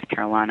power in North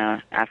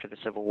Carolina after the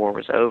Civil War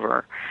was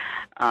over.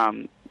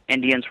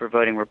 Indians were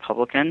voting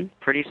Republican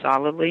pretty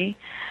solidly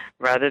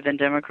rather than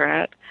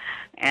Democrat,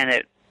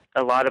 and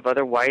a lot of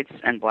other whites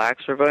and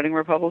blacks were voting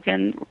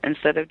Republican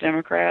instead of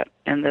Democrat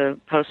in the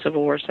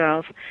post-Civil War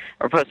South,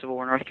 or post-Civil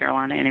War North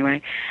Carolina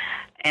anyway.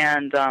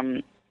 And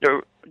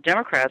the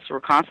Democrats were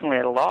constantly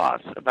at a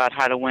loss about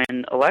how to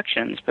win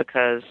elections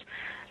because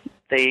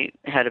they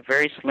had a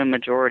very slim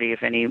majority,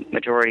 if any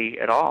majority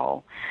at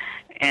all.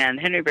 And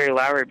Henry Berry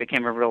Lowry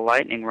became a real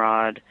lightning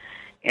rod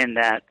in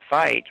that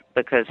fight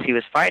because he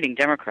was fighting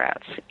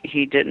Democrats.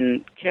 He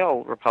didn't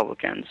kill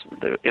Republicans.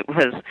 It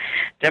was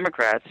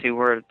Democrats who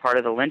were part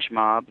of the lynch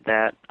mob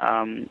that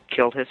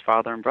killed his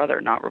father and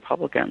brother, not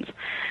Republicans.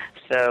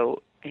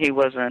 So he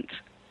wasn't,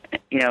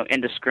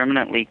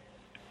 indiscriminately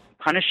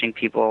punishing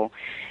people.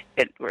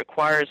 It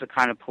requires a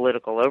kind of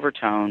political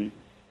overtone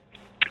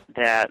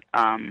that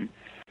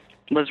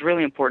was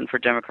really important for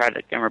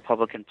Democratic and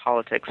Republican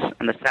politics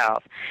in the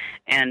South.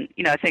 And,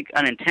 I think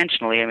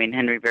unintentionally,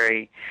 Henry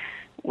Berry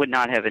would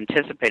not have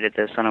anticipated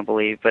this, I don't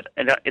believe, but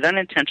it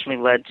unintentionally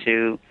led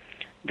to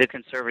the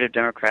conservative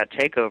Democrat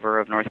takeover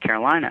of North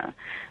Carolina,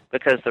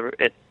 because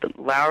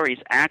Lowry's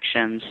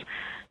actions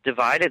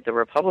divided the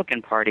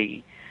Republican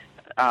Party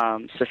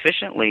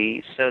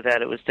sufficiently so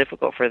that it was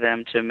difficult for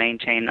them to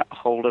maintain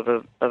hold of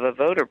a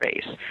voter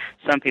base.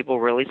 Some people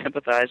really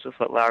sympathized with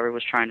what Lowry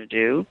was trying to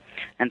do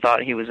and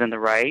thought he was in the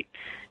right,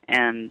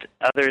 and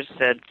others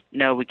said,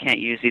 no, we can't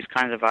use these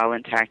kinds of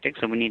violent tactics,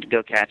 and we need to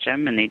go catch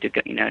him and need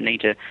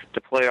to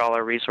deploy all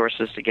our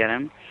resources to get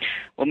him.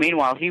 Well,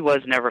 meanwhile, he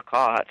was never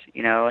caught,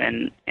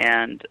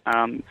 and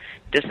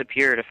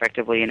disappeared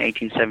effectively in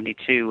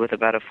 1872 with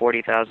about a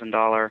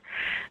 $40,000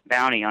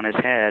 bounty on his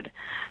head.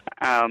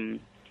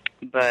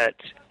 But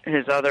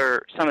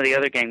some of the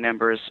other gang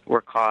members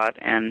were caught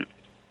and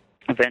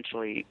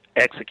eventually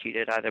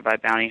executed, either by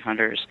bounty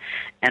hunters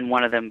and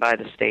one of them by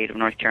the state of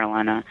North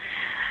Carolina.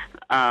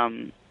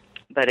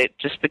 But it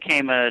just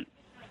became a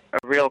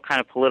real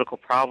kind of political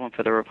problem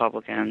for the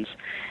Republicans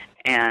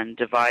and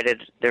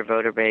divided their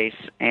voter base,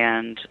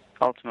 and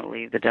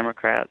ultimately the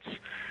Democrats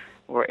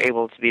were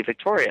able to be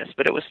victorious.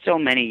 But it was still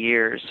many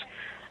years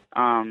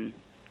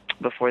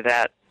before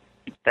that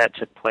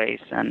took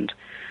place, and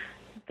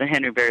the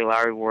Henry Berry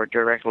Lowry War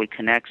directly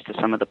connects to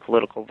some of the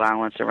political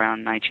violence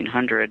around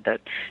 1900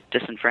 that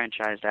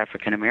disenfranchised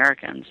African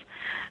Americans.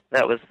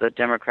 That was the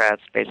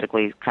Democrats'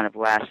 basically kind of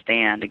last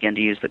stand, again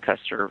to use the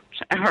Custer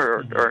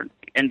or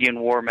Indian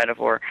War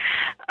metaphor,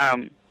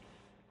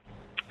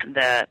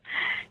 that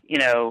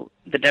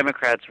the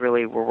Democrats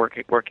really were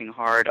working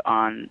hard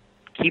on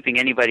keeping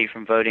anybody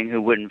from voting who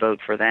wouldn't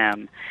vote for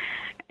them.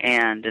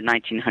 And in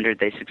 1900,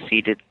 they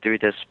succeeded through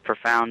this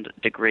profound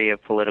degree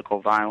of political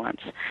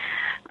violence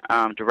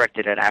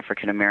directed at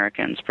African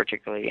Americans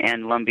particularly,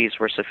 and Lumbees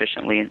were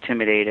sufficiently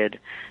intimidated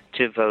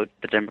to vote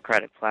the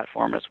Democratic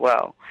platform as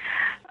well.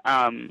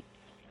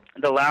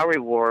 The Lowry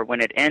War, when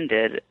it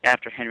ended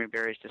after Henry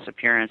Berry's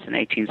disappearance in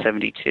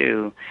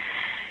 1872,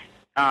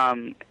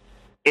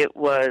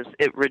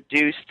 it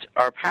reduced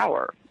our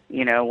power.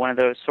 One of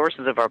those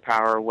sources of our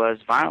power was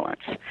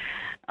violence,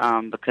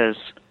 because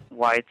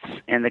whites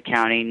in the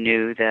county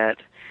knew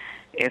that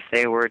if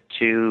they were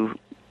to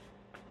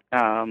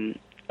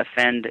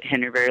offend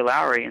Henry Berry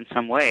Lowry in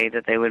some way,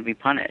 that they would be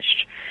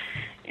punished.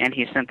 And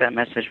he sent that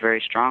message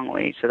very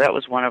strongly. So that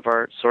was one of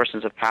our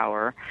sources of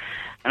power.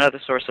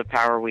 Another source of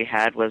power we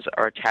had was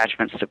our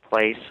attachments to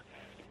place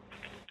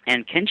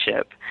and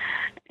kinship.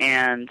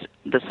 And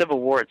the Civil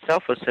War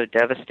itself was so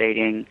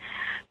devastating,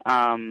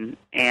 and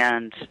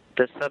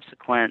the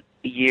subsequent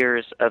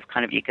years of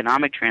kind of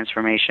economic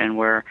transformation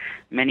where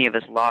many of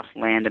us lost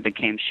land and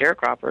became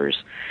sharecroppers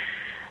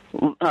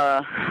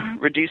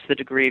reduced the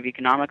degree of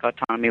economic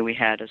autonomy we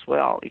had as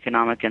well,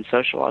 economic and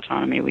social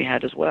autonomy we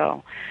had as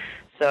well.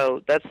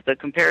 So that's the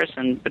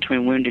comparison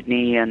between Wounded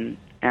Knee and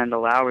the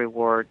Lowry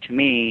War, to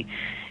me,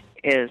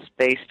 is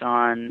based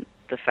on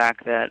the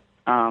fact that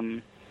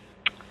our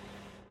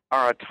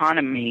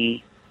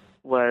autonomy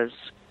was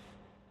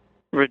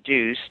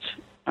reduced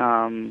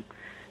and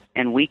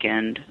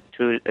weakened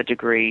to a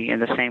degree in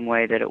the same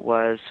way that it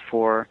was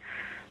for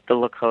the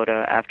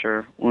Lakota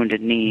after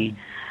Wounded Knee,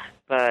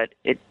 but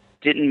it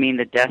didn't mean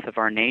the death of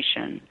our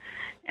nation.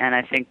 And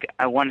I think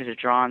I wanted to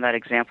draw on that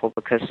example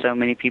because so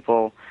many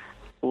people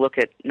look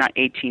at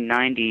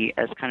 1890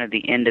 as kind of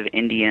the end of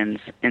Indians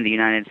in the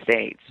United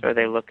States, or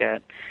they look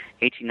at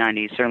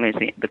 1890 certainly as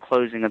the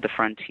closing of the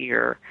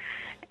frontier,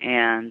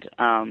 and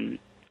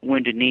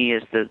Wounded Knee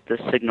is the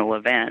signal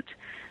event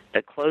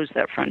that closed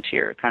that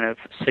frontier, kind of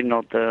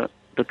signaled the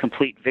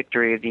complete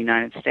victory of the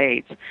United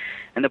States.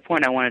 And the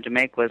point I wanted to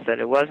make was that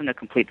it wasn't a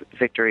complete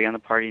victory on the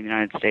part of the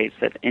United States,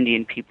 that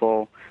Indian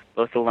people,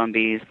 both the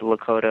Lumbees, the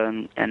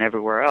Lakota, and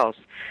everywhere else,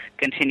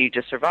 continued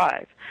to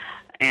survive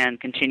and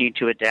continued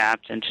to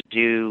adapt and to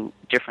do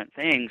different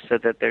things so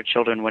that their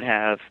children would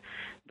have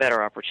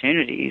better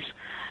opportunities,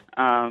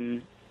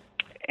 and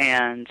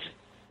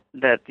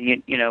that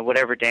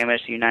whatever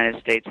damage the United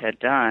States had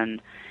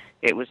done,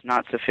 it was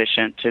not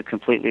sufficient to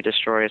completely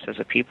destroy us as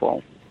a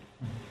people.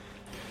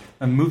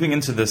 And moving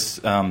into this,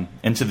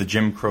 into the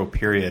Jim Crow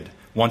period,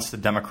 once the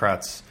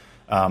Democrats,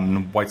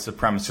 white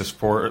supremacist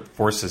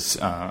forces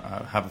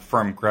have a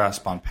firm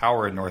grasp on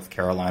power in North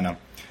Carolina,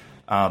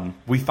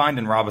 we find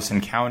in Robeson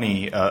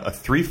County a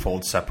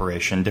threefold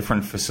separation,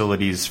 different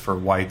facilities for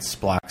whites,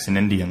 blacks, and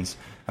Indians.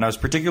 And I was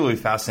particularly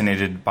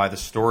fascinated by the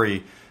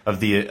story of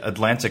the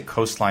Atlantic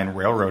Coastline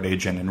Railroad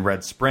agent in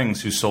Red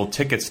Springs who sold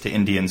tickets to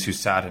Indians who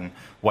sat in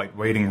white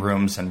waiting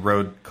rooms and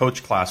rode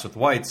coach class with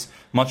whites,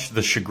 much to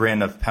the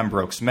chagrin of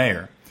Pembroke's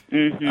mayor.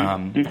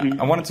 Mm-hmm.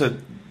 I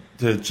wanted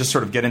to just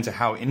sort of get into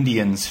how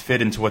Indians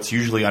fit into what's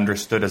usually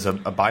understood as a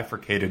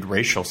bifurcated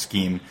racial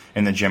scheme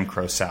in the Jim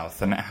Crow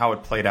South, and how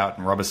it played out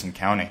in Robeson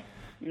County.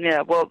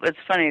 Yeah, well, it's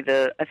funny.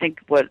 I think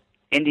what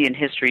Indian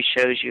history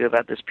shows you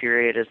about this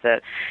period is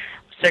that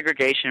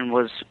segregation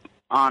was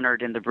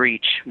honored in the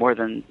breach more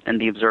than in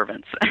the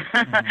observance.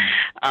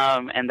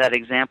 Mm-hmm. And that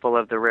example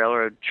of the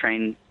railroad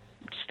train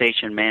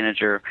station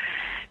manager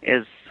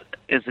is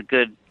a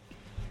good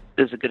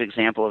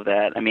example of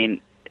that. I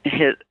mean,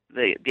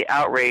 the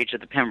outrage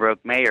of the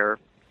Pembroke mayor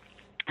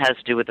has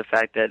to do with the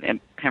fact that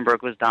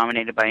Pembroke was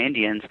dominated by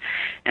Indians,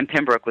 and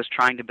Pembroke was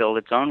trying to build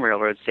its own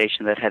railroad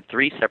station that had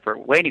 3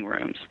 separate waiting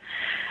rooms.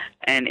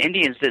 And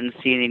Indians didn't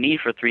see any need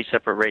for 3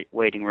 separate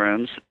waiting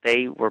rooms.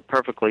 They were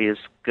perfectly as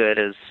good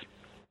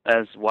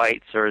as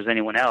whites or as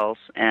anyone else,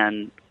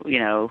 and, you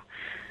know,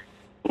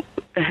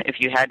 if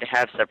you had to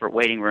have separate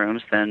waiting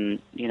rooms, then,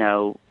 you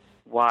know,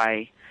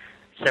 why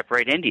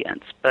separate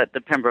Indians? But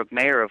the Pembroke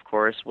mayor, of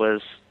course,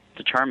 was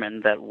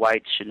determined that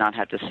whites should not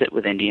have to sit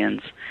with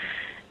Indians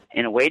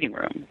in a waiting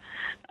room.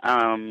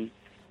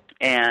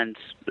 And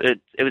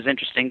it was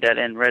interesting that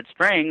in Red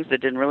Springs,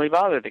 it didn't really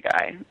bother the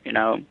guy. You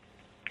know,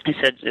 he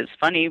said, it's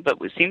funny, but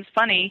it seems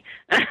funny.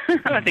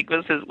 I think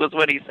was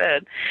what he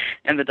said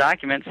in the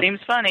document. Seems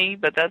funny,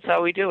 but that's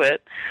how we do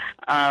it.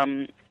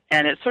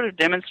 And it sort of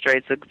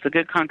demonstrates, it's a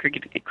good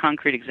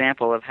concrete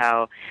example of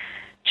how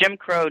Jim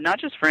Crow, not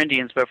just for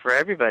Indians but for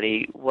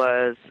everybody,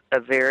 was a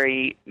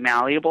very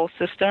malleable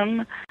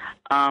system.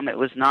 It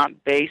was not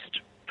based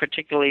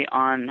particularly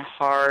on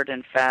hard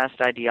and fast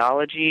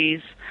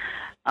ideologies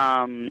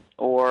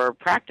or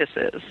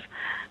practices,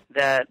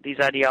 that these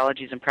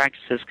ideologies and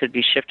practices could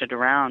be shifted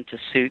around to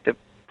suit the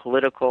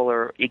political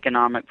or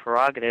economic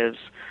prerogatives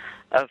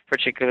of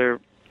particular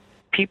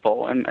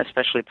people, and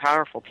especially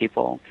powerful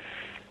people.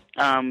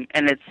 And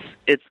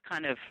it's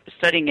kind of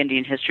studying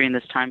Indian history in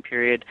this time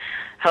period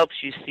helps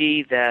you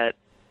see that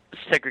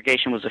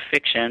segregation was a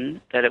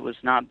fiction, that it was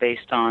not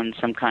based on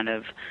some kind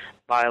of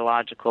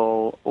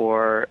biological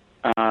or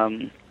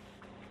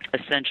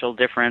essential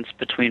difference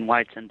between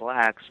whites and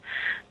blacks,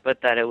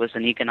 but that it was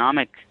an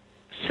economic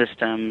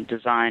system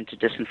designed to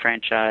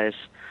disenfranchise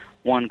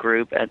one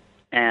group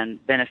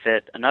and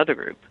benefit another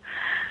group.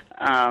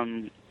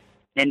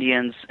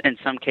 Indians, in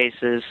some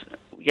cases,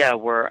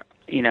 were,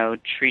 you know,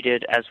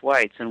 treated as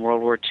whites. In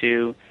World War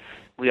II,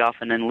 we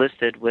often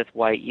enlisted with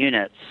white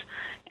units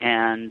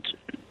and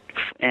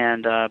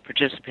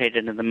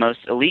participated in the most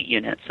elite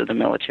units of the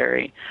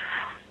military.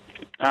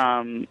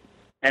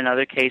 In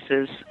other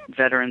cases,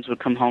 veterans would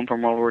come home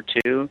from World War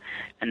II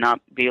and not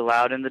be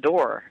allowed in the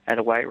door at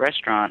a white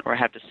restaurant or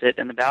have to sit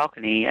in the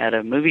balcony at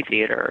a movie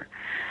theater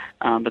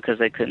because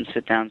they couldn't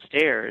sit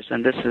downstairs.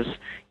 And this is,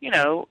 you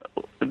know,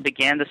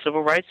 began the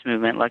civil rights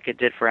movement like it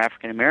did for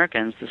African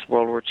Americans, this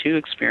World War II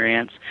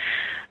experience.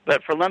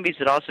 But for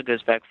Lumbees, it also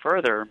goes back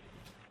further,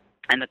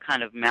 and the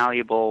kind of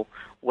malleable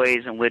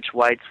ways in which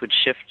whites would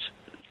shift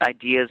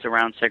ideas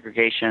around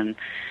segregation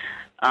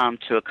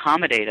to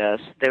accommodate us.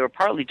 They were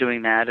partly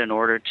doing that in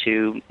order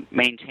to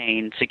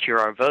secure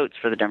our votes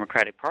for the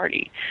Democratic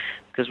Party,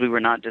 because we were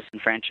not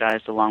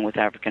disenfranchised along with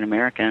African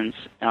Americans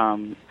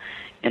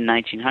in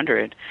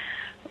 1900.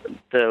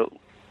 The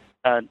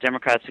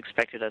Democrats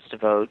expected us to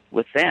vote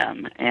with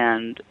them,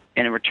 and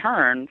in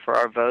return for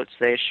our votes,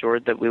 they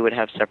assured that we would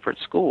have separate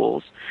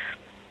schools.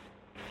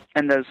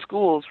 And those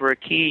schools were a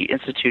key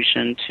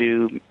institution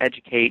to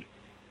educate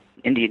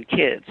Indian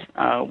kids.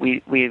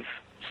 We've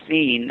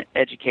seen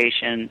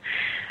education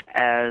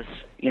as,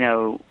 you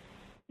know,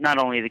 not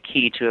only the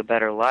key to a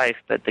better life,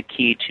 but the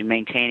key to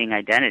maintaining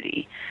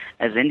identity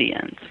as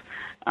Indians,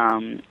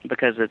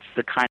 because it's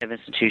the kind of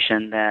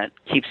institution that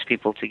keeps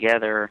people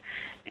together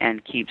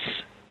and keeps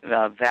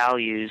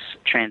values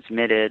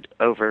transmitted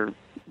over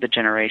the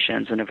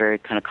generations in a very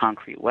kind of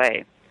concrete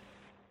way.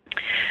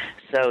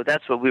 So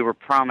that's what we were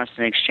promised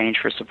in exchange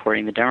for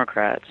supporting the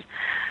Democrats.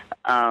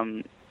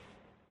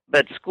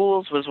 But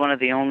schools was one of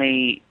the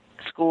only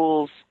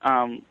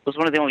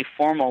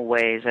formal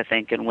ways, I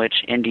think, in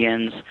which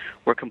Indians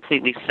were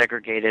completely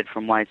segregated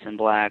from whites and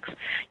blacks.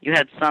 You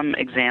had some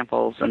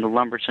examples in the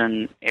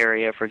Lumberton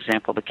area, for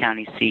example, the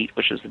county seat,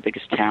 which was the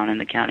biggest town in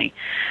the county,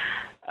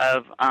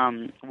 of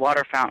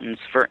water fountains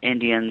for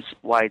Indians,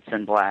 whites,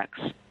 and blacks,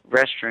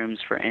 restrooms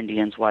for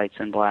Indians, whites,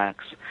 and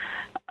blacks.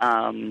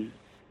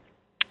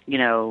 You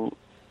know,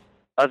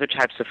 other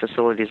types of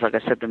facilities, like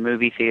I said, the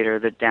movie theater,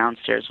 the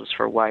downstairs was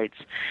for whites.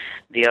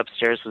 The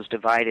upstairs was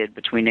divided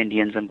between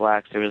Indians and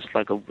blacks. There was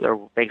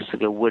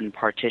basically a wooden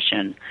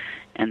partition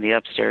in the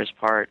upstairs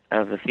part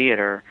of the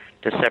theater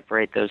to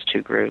separate those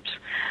two groups.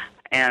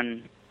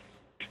 And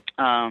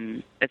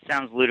it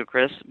sounds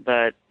ludicrous,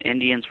 but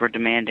Indians were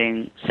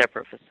demanding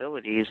separate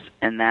facilities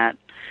in that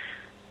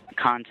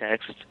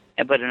context.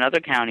 But in other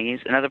counties,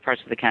 in other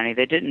parts of the county,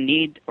 they didn't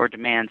need or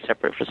demand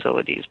separate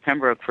facilities.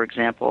 Pembroke, for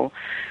example,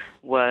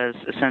 was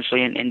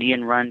essentially an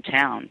Indian-run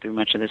town through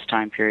much of this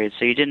time period,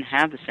 so you didn't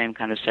have the same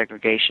kind of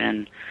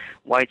segregation.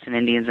 Whites and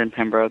Indians in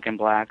Pembroke and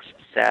blacks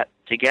sat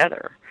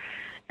together,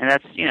 and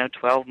that's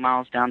 12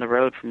 miles down the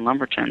road from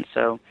Lumberton.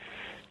 So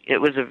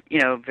it was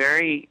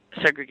very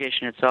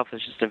segregation itself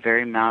is just a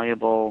very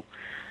malleable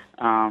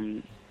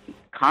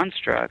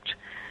construct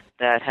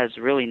that has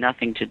really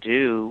nothing to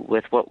do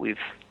with what we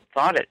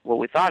thought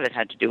it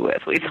had to do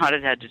with. We thought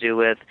it had to do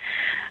with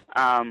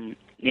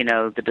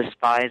the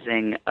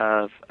despising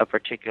of a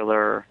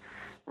particular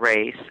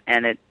race,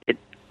 and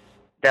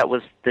that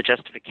was the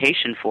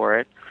justification for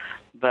it,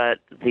 but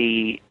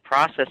the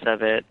process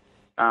of it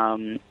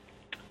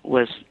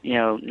was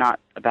not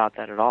about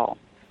that at all.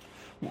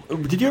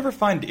 Did you ever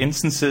find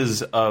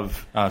instances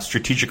of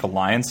strategic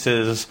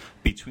alliances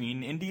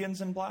between Indians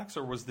and blacks,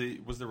 or was the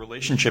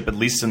relationship, at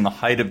least in the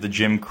height of the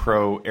Jim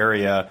Crow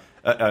era,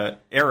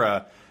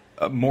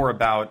 more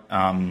about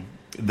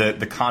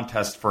the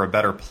contest for a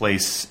better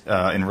place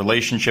in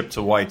relationship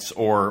to whites,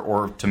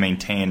 or to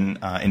maintain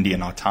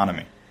Indian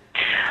autonomy?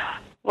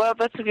 Well,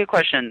 that's a good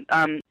question.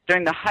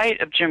 During the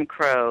height of Jim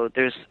Crow,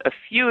 there's a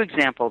few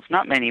examples,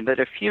 not many, but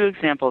a few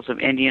examples of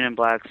Indians and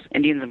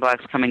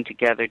blacks coming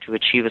together to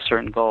achieve a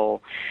certain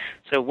goal.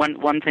 So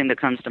one thing that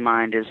comes to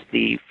mind is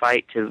the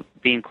fight to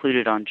be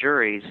included on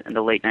juries in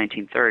the late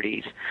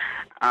 1930s.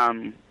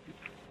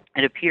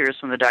 It appears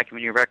from the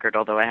documentary record,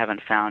 although I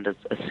haven't found a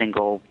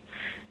single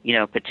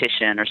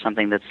petition or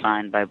something that's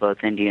signed by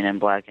both Indian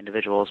and black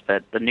individuals,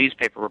 but the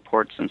newspaper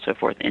reports and so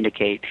forth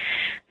indicate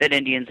that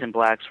Indians and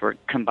blacks were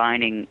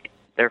combining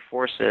their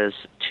forces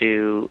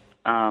to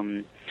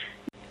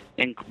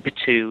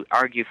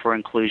argue for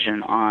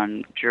inclusion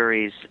on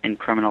juries in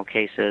criminal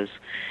cases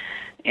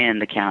in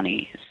the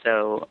county.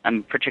 So,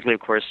 particularly, of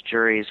course,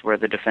 juries where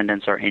the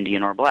defendants are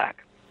Indian or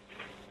black.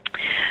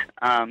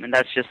 And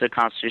that's just a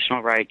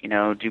constitutional right,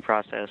 due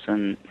process,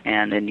 and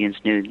Indians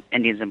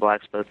and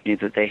blacks both knew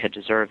that they had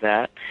deserved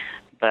that.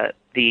 But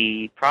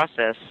the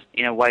process,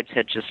 whites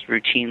had just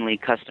routinely,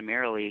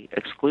 customarily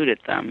excluded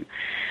them.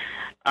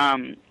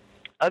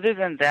 Other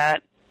than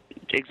that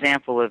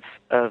example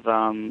of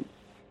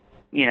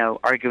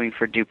arguing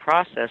for due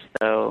process,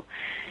 though,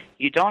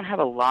 you don't have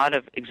a lot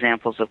of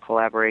examples of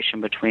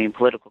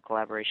political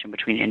collaboration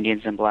between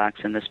Indians and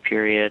blacks in this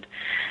period,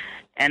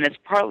 and it's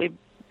partly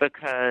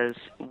because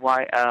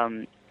whites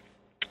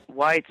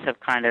have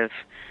kind of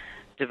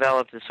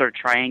developed a sort of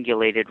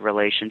triangulated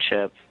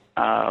relationship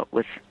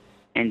with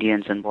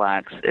Indians and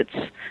blacks. It's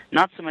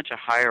not so much a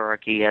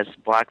hierarchy as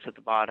blacks at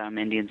the bottom,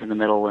 Indians in the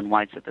middle, and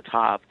whites at the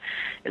top.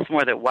 It's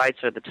more that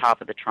whites are at the top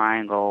of the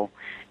triangle,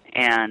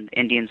 and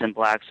Indians and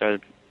blacks are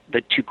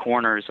the two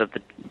corners of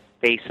the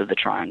base of the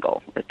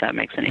triangle, if that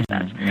makes any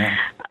sense. Yeah.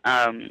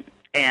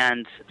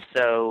 And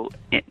so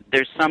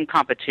there's some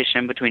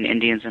competition between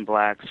Indians and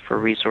blacks for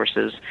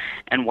resources,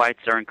 and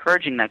whites are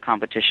encouraging that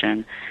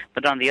competition.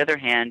 But on the other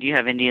hand, you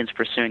have Indians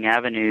pursuing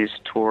avenues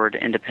toward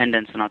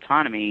independence and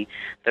autonomy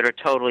that are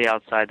totally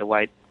outside the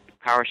white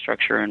power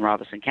structure in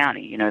Robeson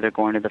County. They're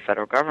going to the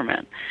federal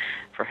government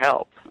for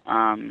help.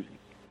 And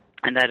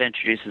that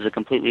introduces a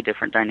completely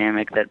different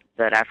dynamic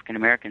that African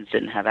Americans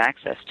didn't have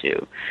access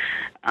to.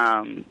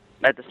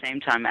 At the same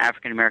time,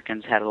 African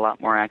Americans had a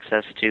lot more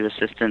access to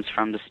assistance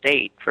from the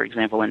state, for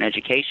example, in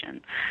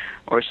education,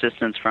 or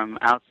assistance from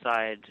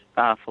outside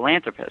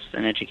philanthropists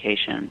in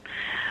education.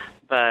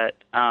 But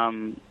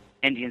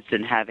Indians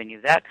didn't have any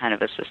of that kind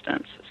of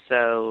assistance.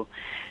 So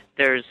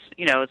there's,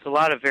 it's a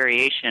lot of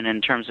variation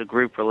in terms of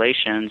group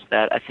relations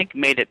that I think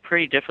made it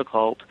pretty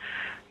difficult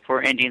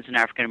for Indians and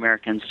African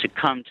Americans to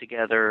come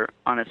together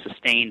on a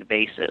sustained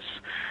basis.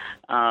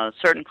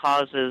 Certain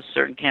causes,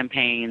 certain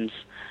campaigns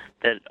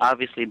that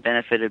obviously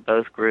benefited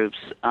both groups,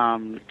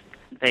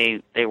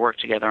 they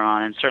worked together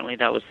on, and certainly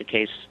that was the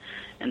case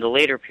in the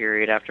later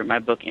period after my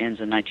book ends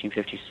in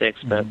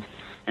 1956, but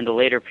in the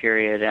later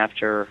period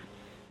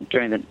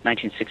during the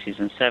 1960s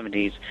and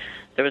 70s,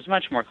 there was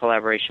much more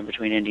collaboration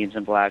between Indians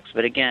and blacks,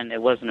 but again,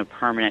 it wasn't a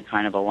permanent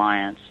kind of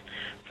alliance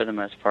for the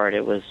most part.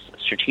 It was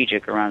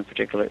strategic around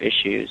particular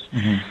issues.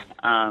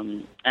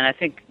 And I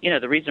think,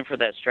 the reason for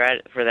that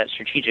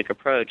strategic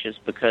approach is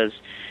because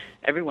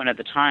everyone at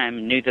the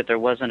time knew that there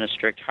wasn't a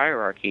strict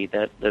hierarchy,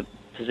 that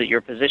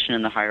your position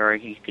in the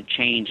hierarchy could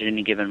change at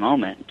any given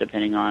moment,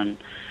 depending on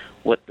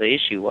what the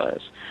issue was.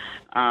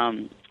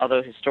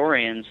 Although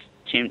historians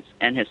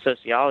and his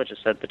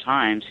sociologists at the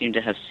time seemed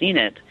to have seen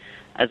it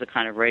as a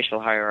kind of racial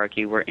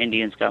hierarchy where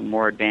Indians got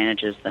more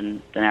advantages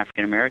than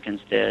African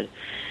Americans did,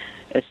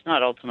 it's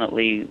not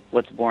ultimately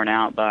what's borne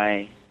out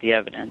by the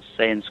evidence,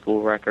 say in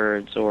school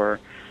records or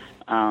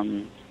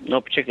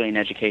particularly in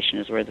education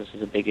is where this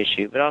is a big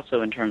issue, but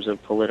also in terms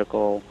of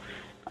political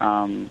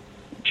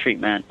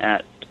treatment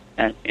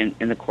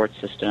in the court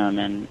system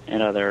and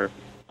other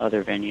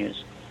venues.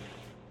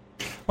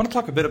 I want to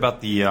talk a bit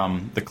about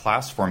the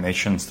class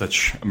formations that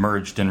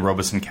emerged in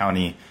Robeson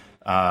County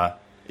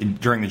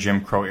during the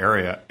Jim Crow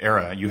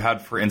era. You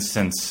had, for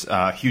instance,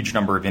 a huge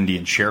number of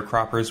Indian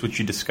sharecroppers, which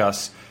you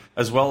discuss,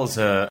 as well as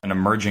an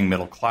emerging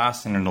middle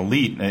class and an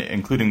elite,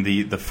 including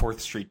the 4th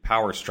Street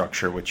power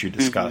structure, which you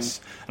discuss.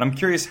 And I'm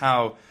curious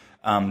how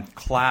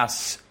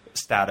class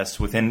status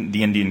within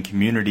the Indian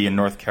community in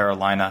North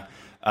Carolina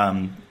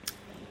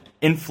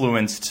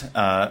influenced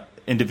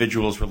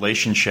individuals'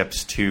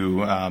 relationships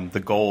to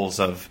the goals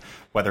of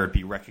whether it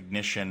be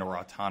recognition or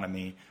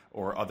autonomy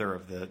or other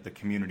of the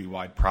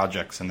community-wide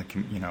projects in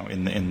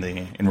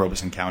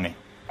Robeson County.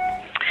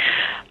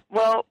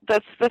 Well,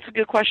 that's a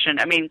good question.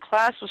 I mean,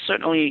 class was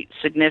certainly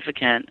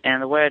significant,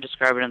 and the way I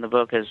describe it in the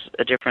book is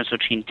a difference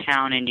between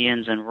town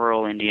Indians and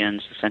rural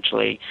Indians,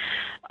 essentially.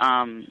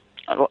 Town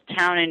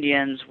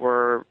Indians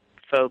were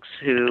folks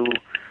who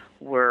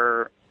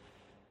were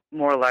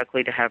more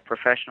likely to have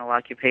professional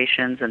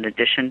occupations in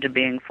addition to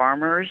being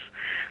farmers.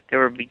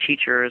 There would be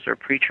teachers or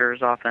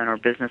preachers often, or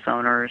business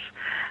owners,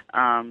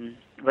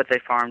 but they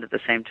farmed at the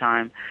same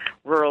time.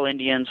 Rural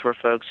Indians were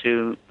folks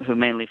who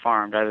mainly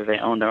farmed. Either they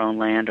owned their own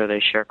land or they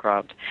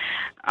sharecropped.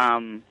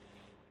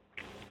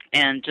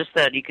 And just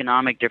that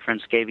economic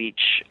difference gave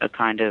each a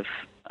kind of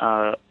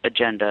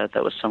agenda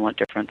that was somewhat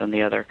different than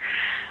the other.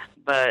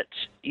 But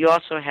you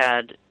also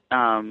had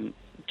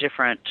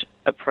different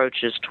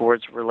approaches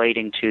towards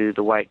relating to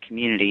the white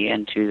community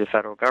and to the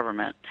federal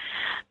government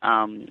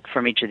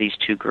from each of these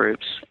two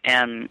groups.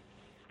 And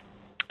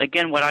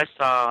again, what I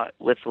saw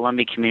with the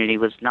Lumbee community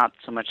was not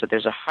so much that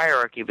there's a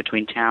hierarchy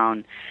between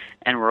town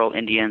and rural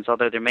Indians,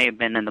 although there may have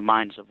been in the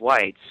minds of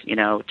whites. You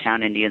know,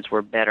 town Indians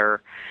were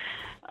better,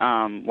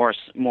 more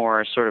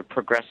sort of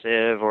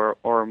progressive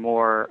or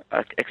more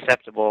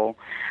acceptable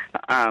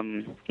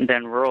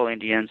than rural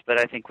Indians. But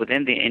I think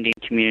within the Indian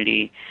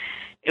community,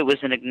 it was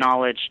an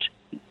acknowledged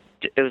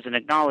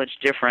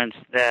difference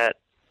that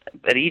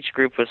each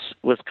group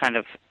was kind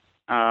of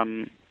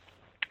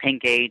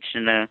engaged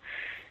in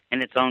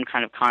its own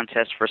kind of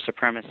contest for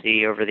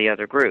supremacy over the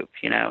other group.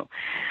 You know,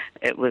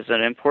 it was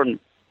an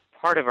important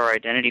part of our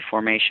identity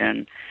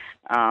formation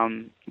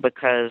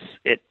because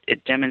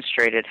it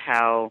demonstrated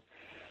how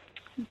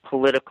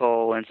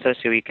political and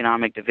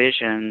socioeconomic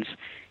divisions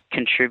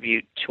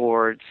contribute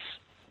towards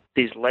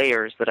these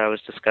layers that I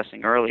was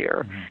discussing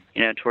earlier,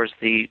 you know, towards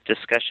the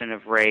discussion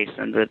of race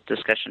and the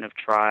discussion of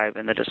tribe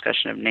and the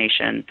discussion of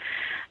nation.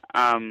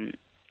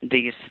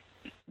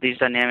 These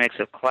dynamics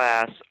of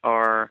class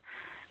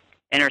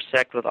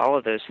intersect with all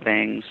of those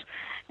things,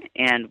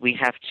 and we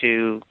have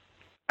to.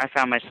 I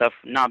found myself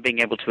not being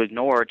able to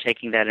ignore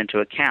taking that into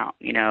account.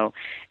 You know,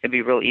 it'd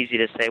be real easy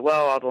to say,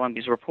 well, all the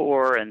Lumbees were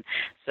poor, and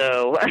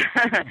so,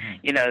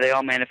 you know, they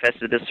all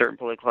manifested this certain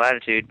political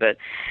attitude. But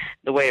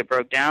the way it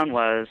broke down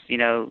was, you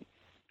know,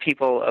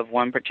 people of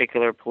one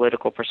particular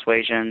political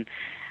persuasion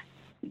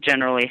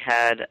generally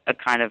had a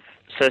kind of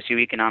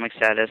socioeconomic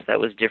status that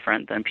was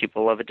different than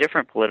people of a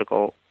different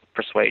political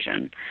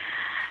persuasion.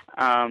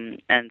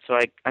 And so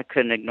I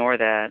couldn't ignore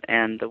that.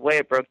 And the way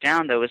it broke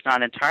down, though, was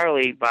not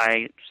entirely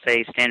by,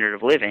 say, standard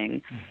of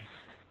living.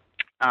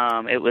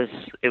 It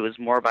was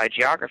more by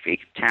geography,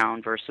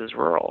 town versus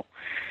rural.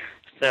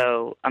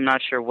 So I'm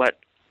not sure what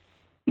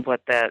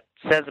that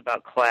says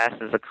about class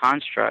as a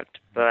construct,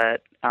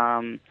 but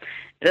it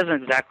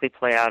doesn't exactly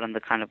play out in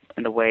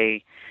the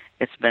way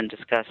it's been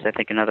discussed, I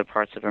think, in other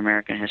parts of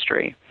American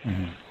history.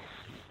 Mm-hmm.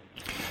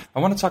 I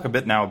want to talk a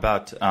bit now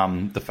about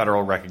the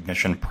federal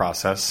recognition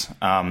process.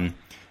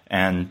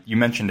 And you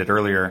mentioned it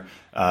earlier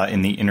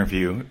in the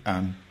interview.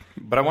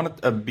 But I want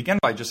to begin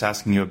by just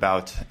asking you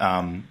about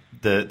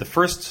the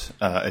first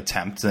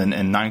attempt in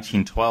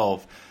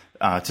 1912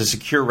 to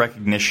secure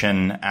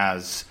recognition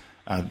as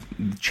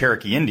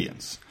Cherokee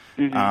Indians.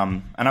 Mm-hmm.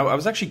 And I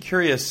was actually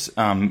curious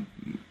a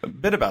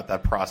bit about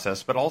that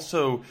process, but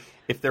also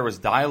if there was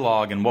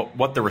dialogue and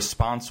what the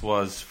response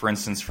was, for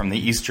instance, from the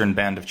Eastern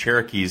Band of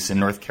Cherokees in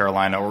North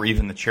Carolina or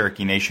even the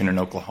Cherokee Nation in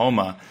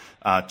Oklahoma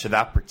to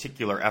that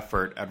particular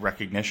effort at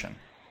recognition.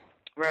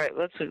 Right,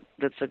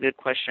 that's a good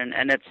question,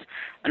 and it's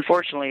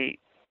unfortunately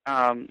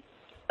a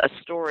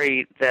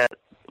story that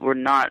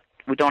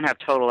we don't have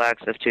total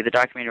access to. The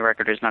documentary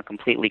record is not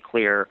completely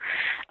clear,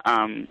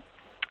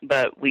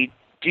 but we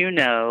do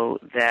know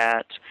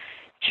that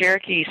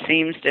Cherokee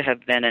seems to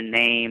have been a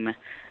name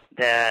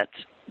that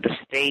the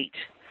state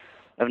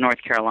of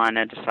North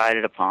Carolina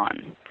decided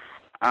upon.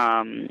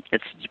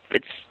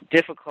 It's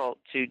difficult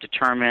to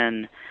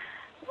determine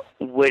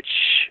which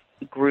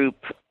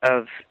group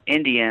of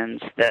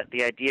Indians that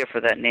the idea for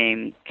that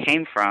name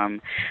came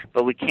from,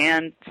 but we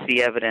can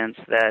see evidence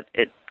that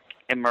it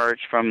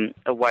emerged from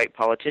a white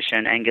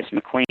politician, Angus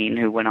McLean,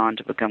 who went on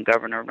to become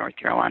governor of North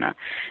Carolina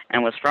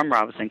and was from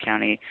Robeson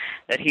County,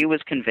 that he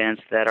was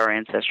convinced that our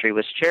ancestry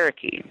was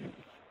Cherokee.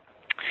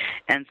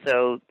 And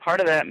so part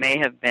of that may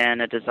have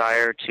been a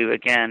desire to,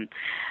 again,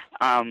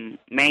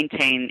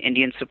 maintain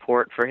Indian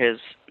support for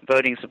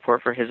voting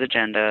support for his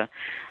agenda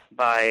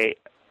by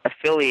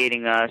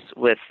affiliating us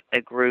with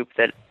a group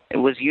that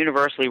was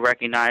universally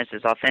recognized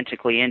as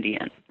authentically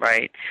Indian,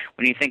 right?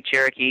 When you think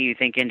Cherokee, you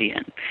think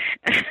Indian.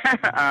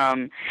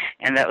 And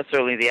that was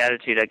certainly the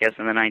attitude, I guess,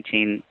 in the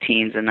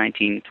 19-teens and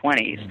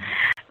 1920s.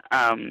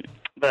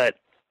 But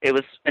it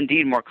was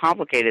indeed more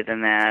complicated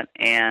than that,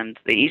 and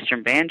the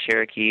Eastern Band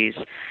Cherokees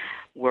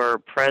were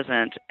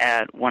present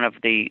at one of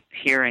the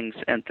hearings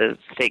at the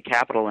state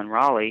capitol in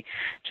Raleigh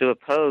to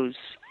oppose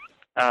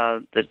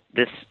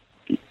this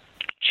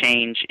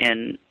change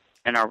in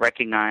our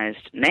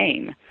recognized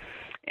name.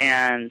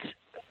 And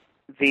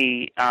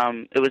it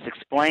was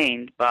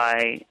explained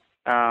by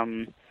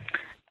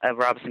a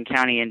Robeson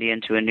County Indian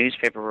to a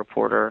newspaper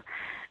reporter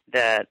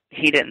that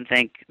he didn't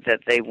think that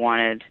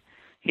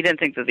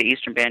the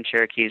Eastern Band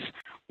Cherokees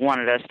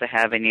wanted us to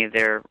have any of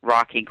their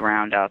rocky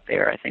ground out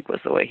there, I think was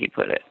the way he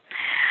put it.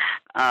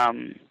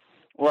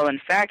 Well,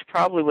 in fact,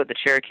 probably what the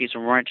Cherokees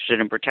were more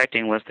interested in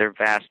protecting was their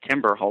vast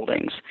timber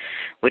holdings,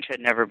 which had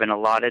never been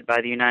allotted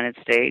by the United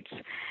States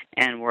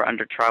and were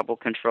under tribal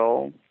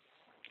control.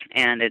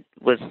 And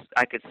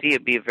I could see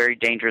it be a very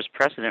dangerous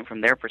precedent from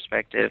their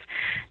perspective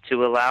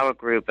to allow a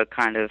group a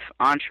kind of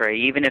entree,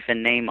 even if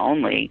in name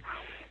only,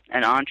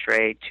 an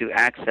entree to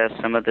access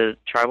some of the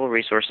tribal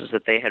resources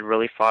that they had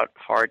really fought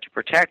hard to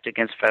protect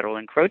against federal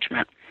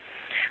encroachment.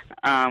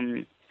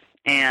 And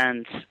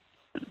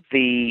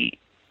the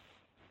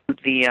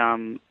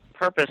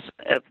purpose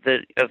of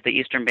the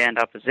Eastern Band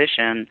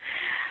opposition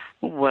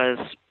was,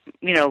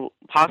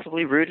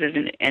 possibly rooted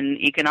in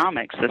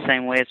economics, the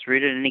same way it's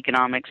rooted in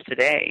economics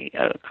today,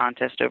 a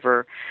contest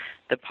over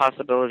the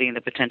possibility and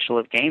the potential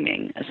of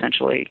gaming,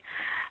 essentially.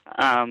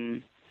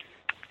 And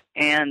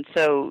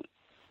so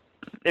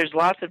there's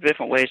lots of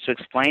different ways to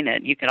explain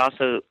it. You can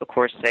also, of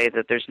course, say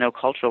that there's no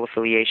cultural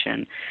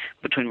affiliation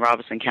between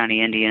Robeson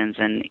County Indians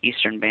and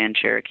Eastern Band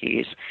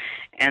Cherokees,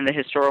 and the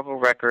historical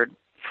record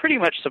pretty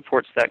much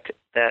supports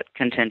that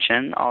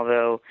contention,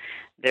 although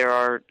there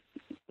are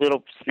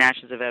little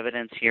snatches of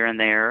evidence here and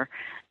there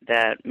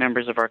that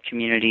members of our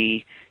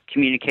community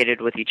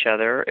communicated with each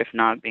other, if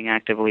not being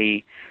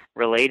actively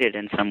related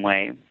in some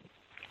way,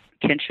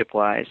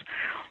 kinship-wise.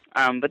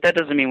 But that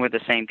doesn't mean we're the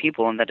same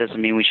people, and that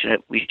doesn't mean we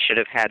should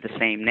have had the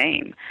same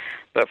name.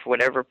 But for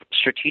whatever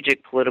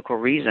strategic political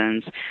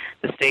reasons,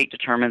 the state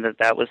determined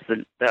that was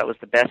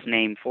the best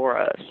name for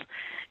us.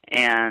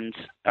 And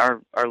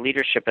our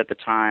leadership at the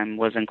time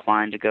was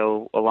inclined to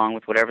go along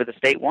with whatever the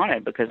state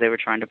wanted because they were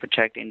trying to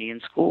protect Indian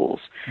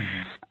schools,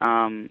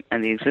 and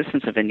the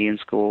existence of Indian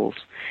schools.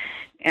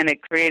 And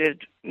it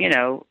created,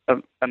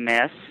 a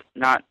mess,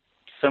 not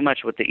so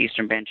much with the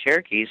Eastern Band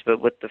Cherokees, but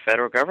with the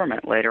federal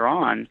government later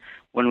on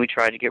when we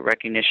tried to get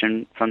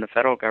recognition from the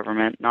federal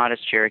government, not as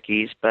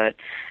Cherokees, but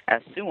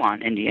as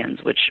Siouan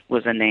Indians, which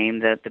was a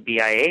name that the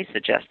BIA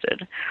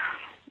suggested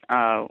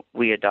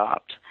we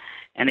adopt.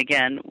 And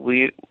again,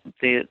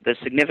 the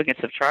significance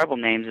of tribal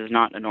names is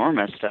not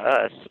enormous to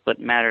us. What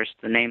matters,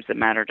 the names that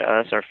matter to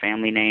us are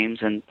family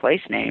names and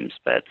place names,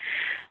 but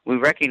we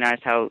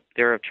recognize how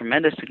they're of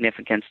tremendous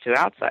significance to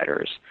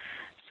outsiders.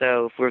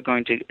 So if we're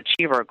going to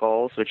achieve our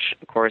goals, which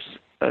of course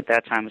at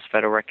that time was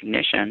federal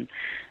recognition,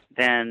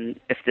 then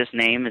if this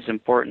name is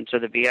important to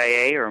the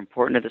BIA or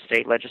important to the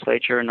state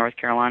legislature in North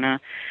Carolina,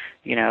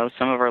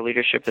 some of our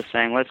leadership is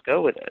saying, let's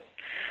go with it.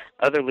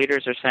 Other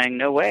leaders are saying,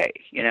 no way,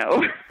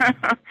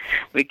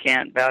 we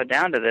can't bow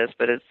down to this,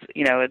 but it's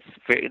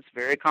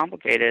very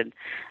complicated,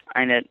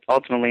 and it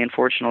ultimately,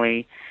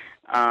 unfortunately,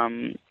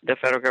 the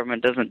federal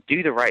government doesn't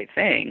do the right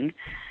thing,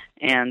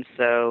 and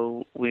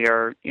so we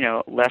are,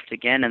 left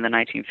again in the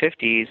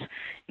 1950s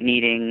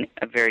needing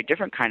a very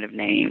different kind of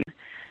name,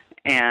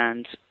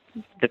 and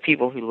the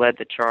people who led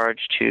the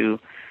charge to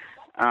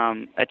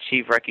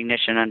achieve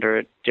recognition under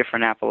a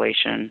different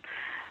appellation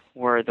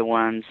were the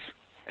ones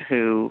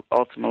who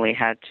ultimately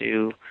had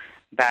to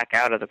back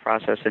out of the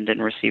process and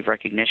didn't receive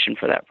recognition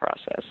for that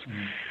process,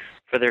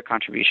 for their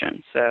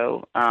contribution.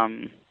 So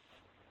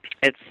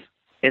it's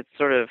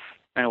sort of,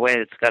 in a way,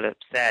 it's got a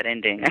sad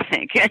ending, I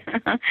think,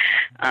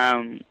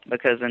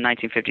 because in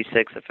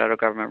 1956 the federal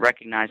government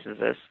recognizes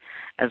us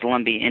as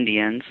Lumbee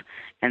Indians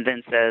and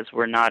then says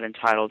we're not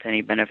entitled to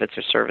any benefits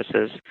or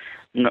services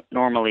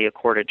normally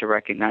accorded to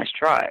recognized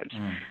tribes.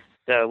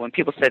 So when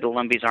people say the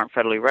Lumbees aren't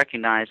federally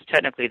recognized,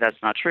 technically that's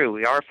not true.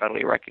 We are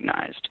federally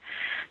recognized.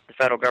 The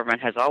federal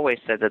government has always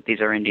said that these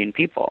are Indian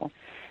people.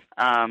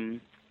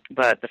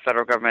 But the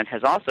federal government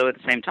has also, at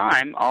the same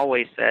time,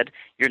 always said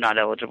you're not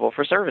eligible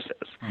for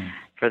services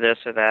for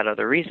this or that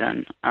other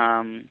reason.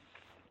 And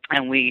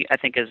we, I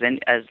think, as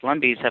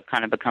Lumbees have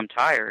kind of become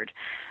tired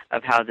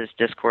of how this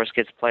discourse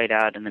gets played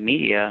out in the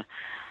media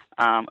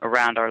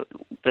around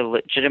the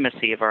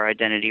legitimacy of our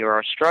identity or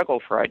our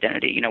struggle for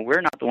identity. We're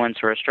not the ones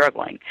who are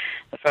struggling.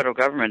 The federal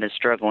government is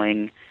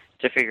struggling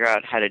to figure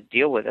out how to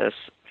deal with this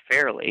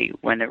fairly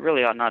when it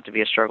really ought not to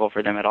be a struggle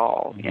for them at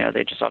all.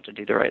 They just ought to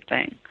do the right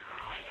thing.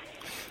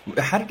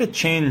 How did it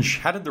change?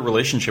 How did the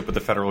relationship with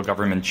the federal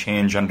government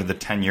change under the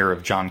tenure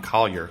of John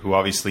Collier, who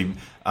obviously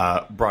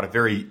brought a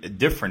very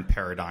different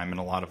paradigm in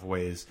a lot of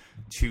ways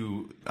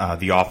to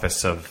the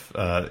Office of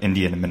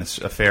Indian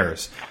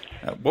Affairs?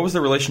 What was the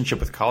relationship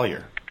with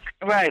Collier?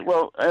 Right.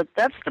 Well,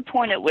 that's the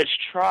point at which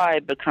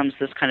tribe becomes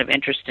this kind of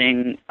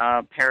interesting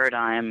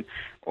paradigm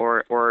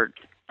or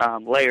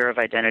layer of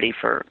identity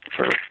for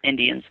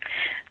Indians.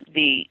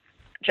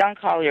 John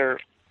Collier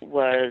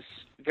was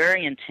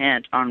very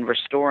intent on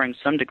restoring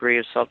some degree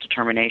of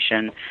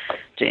self-determination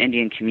to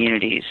Indian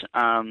communities.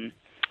 And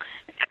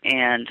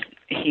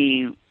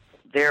he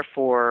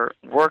therefore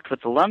worked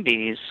with the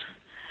Lumbees.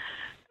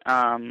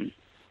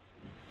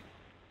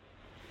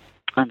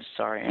 I'm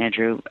sorry,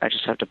 Andrew. I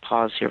just have to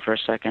pause here for a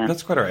second.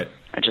 That's quite all right.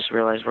 I just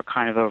realized we're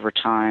kind of over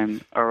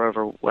time or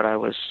over what I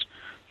was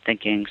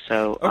thinking.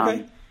 So,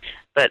 okay.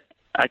 But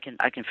I can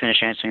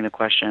finish answering the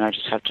question. I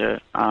just have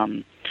to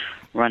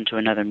run to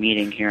another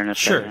meeting here in a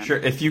second. Sure.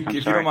 If you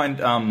don't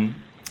mind,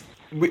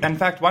 in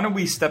fact, why don't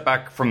we step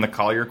back from the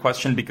Collier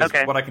question, because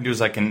what I can do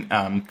is I can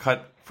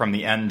cut from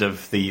the end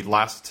of the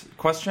last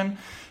question,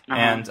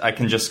 and I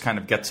can just kind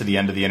of get to the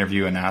end of the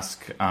interview and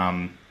ask.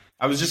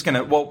 I was just going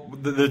to,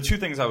 the two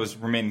things I was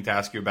remaining to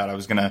ask you about, I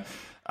was going to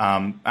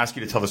ask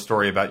you to tell the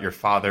story about your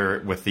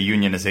father with the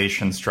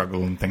unionization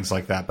struggle and things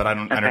like that, but I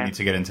don't need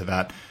to get into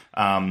that.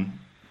 How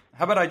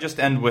about I just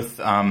end with,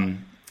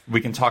 we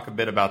can talk a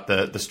bit about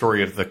the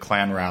story of the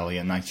Klan rally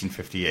in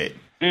 1958.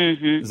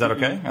 Is that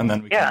okay? And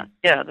then we can...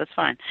 Yeah, that's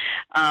fine.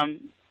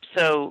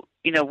 So,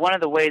 one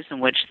of the ways in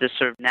which this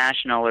sort of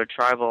national or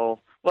tribal,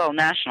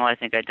 national, I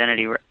think,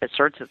 identity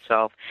asserts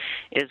itself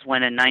is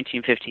when in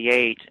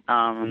 1958...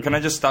 Can I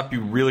just stop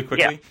you really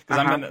quickly?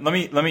 Because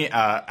let me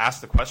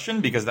ask the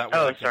question, because that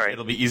way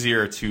it'll be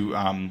easier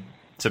to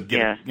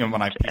get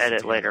when I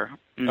edit later.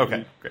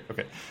 Okay, great.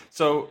 Okay,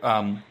 so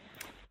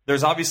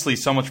there's obviously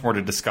so much more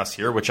to discuss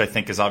here, which I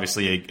think is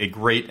obviously a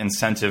great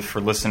incentive for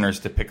listeners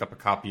to pick up a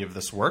copy of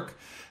this work.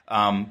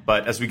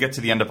 But as we get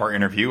to the end of our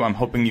interview, I'm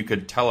hoping you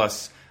could tell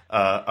us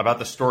about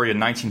the story in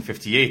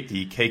 1958,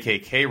 the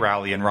KKK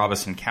rally in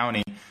Robeson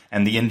County,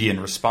 and the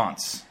Indian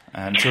response.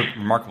 And it's a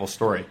remarkable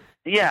story.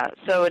 Yeah,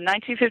 so in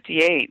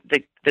 1958,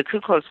 the Ku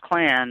Klux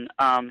Klan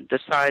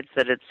decides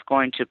that it's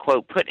going to,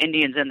 quote, put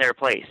Indians in their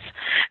place.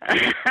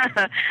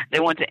 They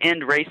want to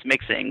end race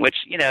mixing, which,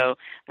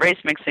 race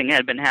mixing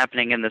had been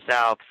happening in the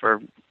South for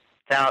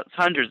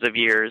hundreds of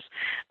years.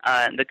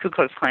 The Ku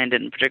Klux Klan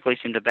didn't particularly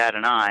seem to bat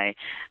an eye.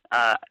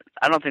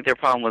 I don't think their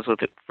problem was with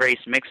race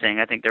mixing.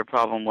 I think their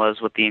problem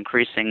was with the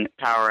increasing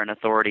power and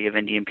authority of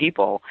Indian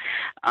people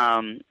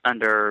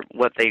under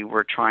what they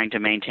were trying to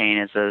maintain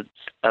as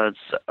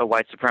a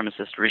white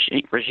supremacist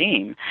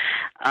regime.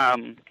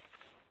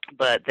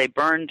 But they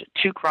burned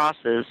 2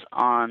 crosses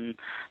on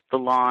the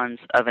lawns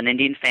of an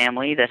Indian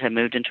family that had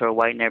moved into a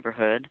white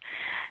neighborhood,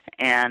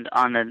 and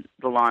on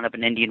the lawn of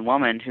an Indian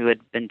woman who had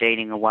been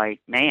dating a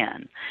white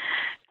man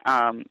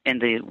in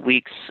the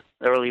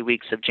early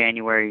weeks of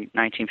January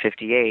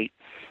 1958.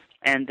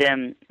 And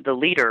then the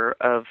leader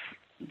of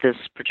this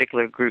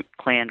particular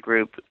Klan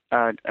group,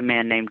 a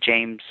man named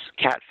James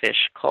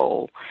Catfish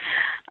Cole,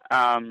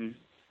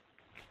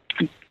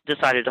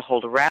 decided to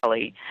hold a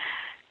rally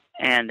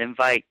and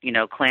invite,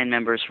 Klan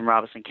members from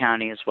Robeson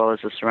County as well as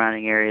the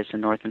surrounding areas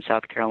in North and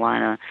South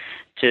Carolina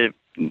to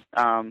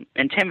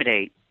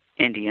intimidate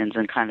Indians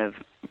and kind of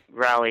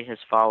rally his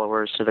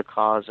followers to the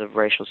cause of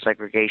racial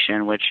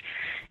segregation, which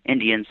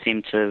Indians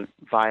seem to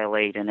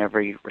violate in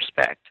every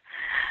respect.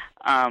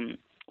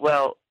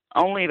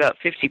 Only about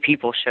 50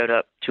 people showed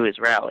up to his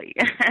rally,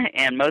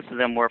 and most of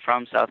them were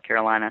from South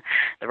Carolina.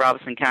 The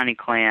Robeson County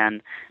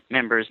Klan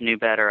members knew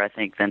better, I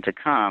think, than to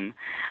come,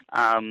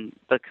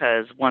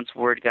 because once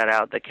word got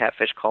out that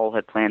Catfish Cole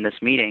had planned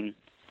this meeting,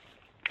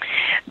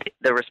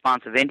 the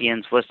response of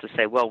Indians was to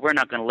say, well, we're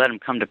not going to let him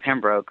come to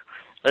Pembroke.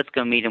 Let's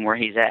go meet him where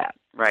he's at,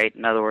 right?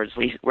 In other words,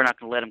 we're not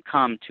going to let him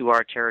come to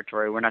our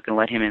territory. We're not going to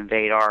let him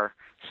invade our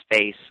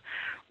space.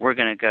 We're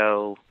going to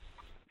go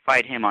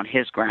fight him on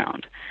his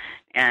ground.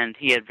 And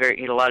he had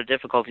a lot of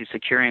difficulty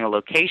securing a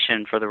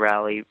location for the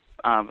rally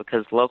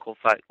because local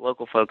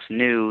folks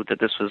knew that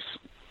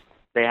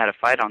they had a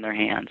fight on their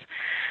hands.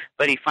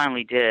 But he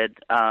finally did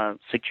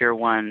secure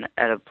one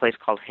at a place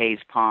called Hayes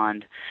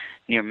Pond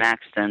near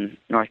Maxton,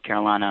 North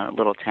Carolina, a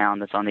little town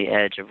that's on the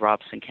edge of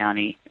Robeson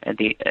County, at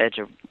the edge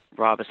of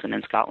Robeson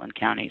and Scotland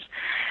counties.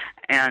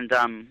 And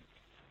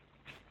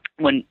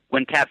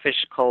when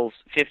Catfish Cole's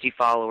 50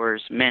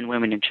 followers, men,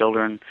 women, and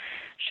children,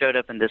 showed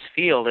up in this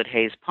field at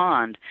Hayes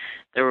Pond,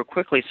 they were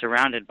quickly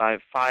surrounded by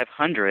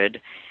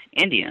 500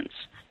 Indians,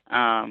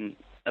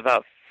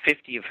 about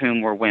 50 of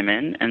whom were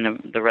women and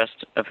the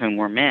rest of whom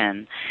were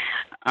men.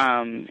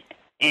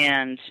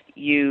 And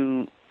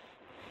you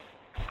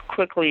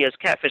quickly, as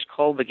Catfish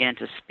Cole began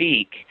to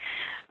speak,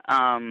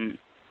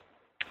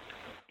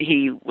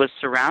 he was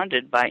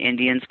surrounded by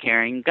Indians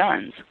carrying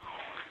guns.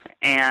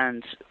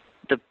 And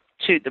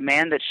the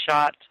man that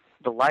shot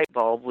the light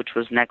bulb, which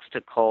was next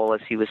to Cole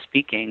as he was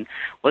speaking,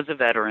 was a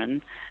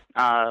veteran,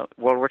 World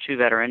War II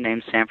veteran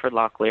named Sanford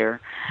Locklear.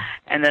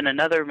 And then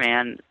another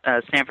man,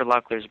 Sanford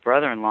Locklear's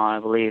brother-in-law, I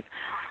believe,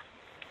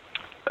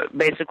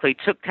 basically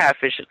took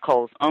Catfish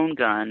Cole's own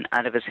gun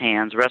out of his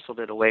hands, wrestled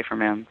it away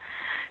from him.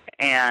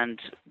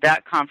 And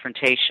that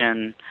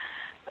confrontation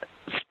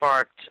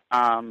sparked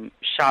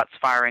shots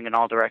firing in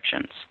all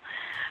directions.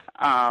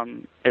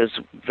 It was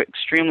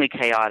extremely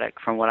chaotic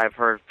from what I've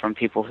heard from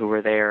people who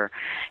were there.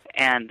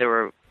 And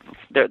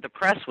the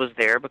press was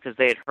there because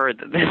they had heard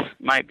that this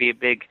might be a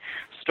big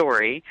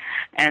story.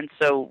 And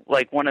so,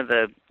 like, one of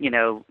the,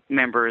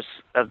 members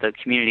of the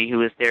community who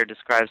was there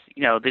describes,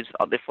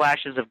 the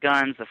flashes of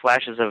guns, the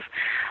flashes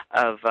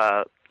of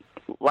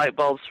light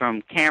bulbs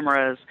from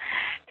cameras,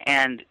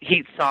 and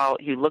he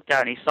looked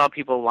out and he saw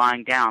people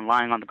lying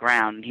on the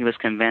ground, and he was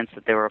convinced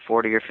that there were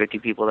 40 or 50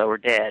 people that were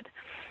dead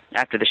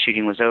after the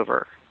shooting was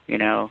over,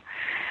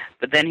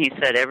 But then he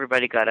said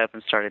everybody got up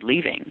and started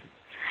leaving.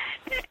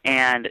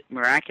 And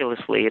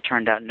miraculously, it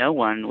turned out no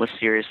one was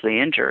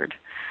seriously injured.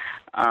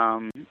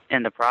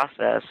 In the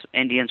process,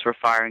 Indians were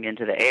firing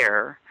into the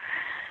air.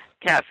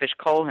 Catfish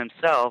Cole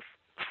himself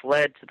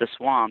fled to the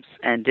swamps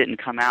and didn't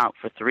come out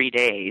for 3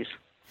 days.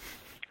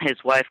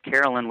 His wife,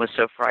 Carolyn, was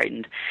so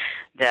frightened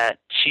that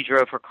she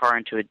drove her car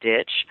into a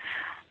ditch,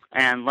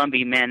 and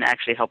Lumbee men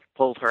actually helped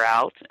pull her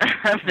out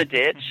of the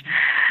ditch.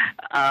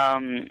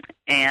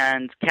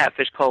 And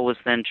Catfish Cole was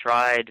then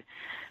tried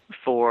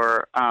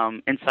for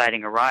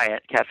inciting a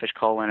riot. Catfish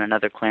Cole and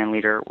another Klan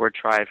leader were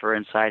tried for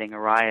inciting a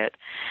riot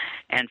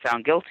and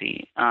found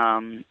guilty.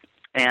 And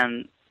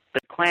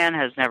the Klan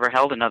has never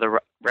held another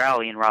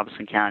rally in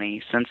Robeson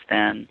County since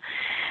then,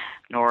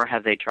 nor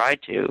have they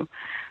tried to,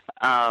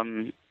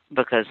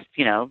 because,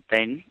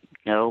 they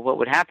know what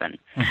would happen.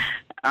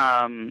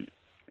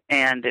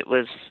 And it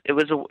was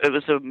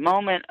a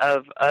moment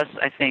of us,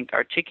 I think,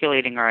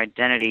 articulating our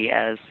identity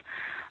as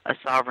a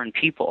sovereign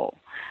people,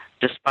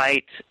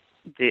 despite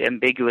the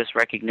ambiguous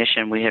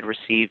recognition we had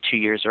received 2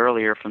 years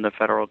earlier from the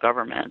federal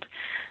government,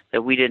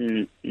 that we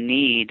didn't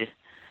need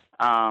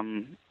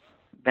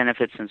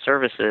benefits and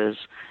services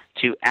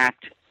to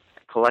act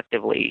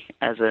collectively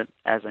as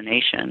a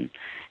nation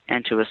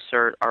and to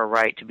assert our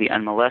right to be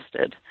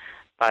unmolested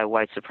by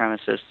white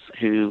supremacists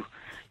who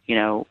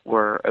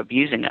were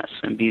abusing us,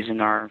 abusing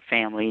our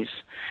families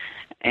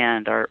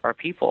and our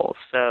people.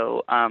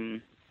 So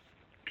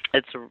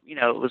it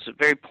was a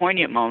very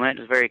poignant moment.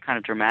 It was a very kind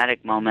of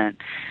dramatic moment,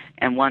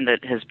 and one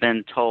that has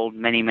been told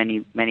many,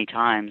 many, many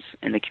times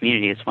in the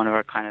community. It's one of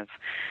our kind of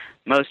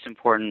most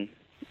important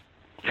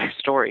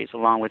stories,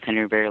 along with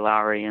Henry Berry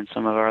Lowry and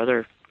some of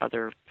our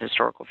other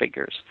historical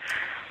figures.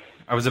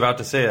 I was about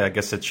to say, I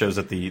guess it shows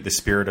that the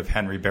spirit of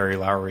Henry Berry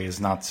Lowry is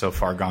not so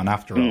far gone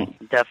after all.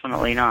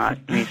 Definitely not.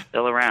 He's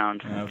still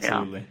around.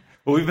 Absolutely. Yeah.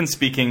 Well, we've been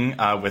speaking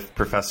with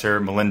Professor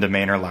Melinda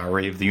Maynor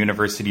Lowry of the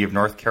University of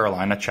North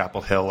Carolina,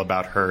 Chapel Hill,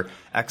 about her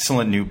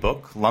excellent new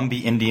book,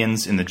 Lumbee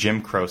Indians in the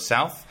Jim Crow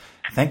South.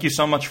 Thank you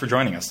so much for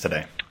joining us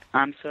today.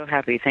 I'm so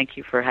happy. Thank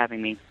you for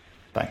having me.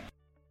 Bye.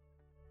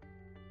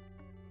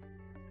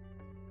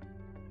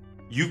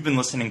 You've been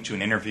listening to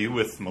an interview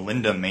with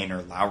Melinda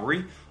Maynor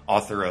Lowry,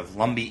 author of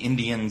Lumbee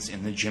Indians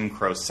in the Jim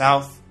Crow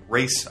South,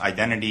 Race,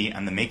 Identity,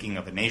 and the Making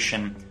of a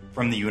Nation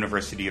from the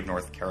University of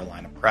North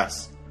Carolina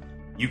Press.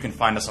 You can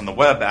find us on the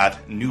web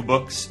at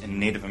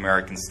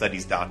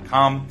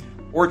newbooksinNativeAmericanStudies.com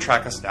or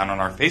track us down on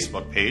our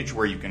Facebook page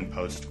where you can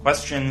post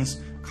questions,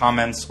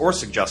 comments, or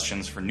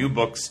suggestions for new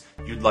books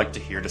you'd like to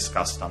hear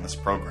discussed on this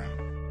program.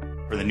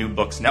 For the New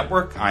Books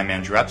Network, I'm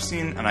Andrew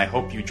Epstein, and I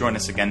hope you join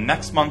us again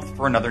next month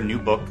for another new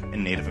book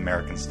in Native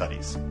American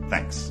Studies.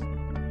 Thanks.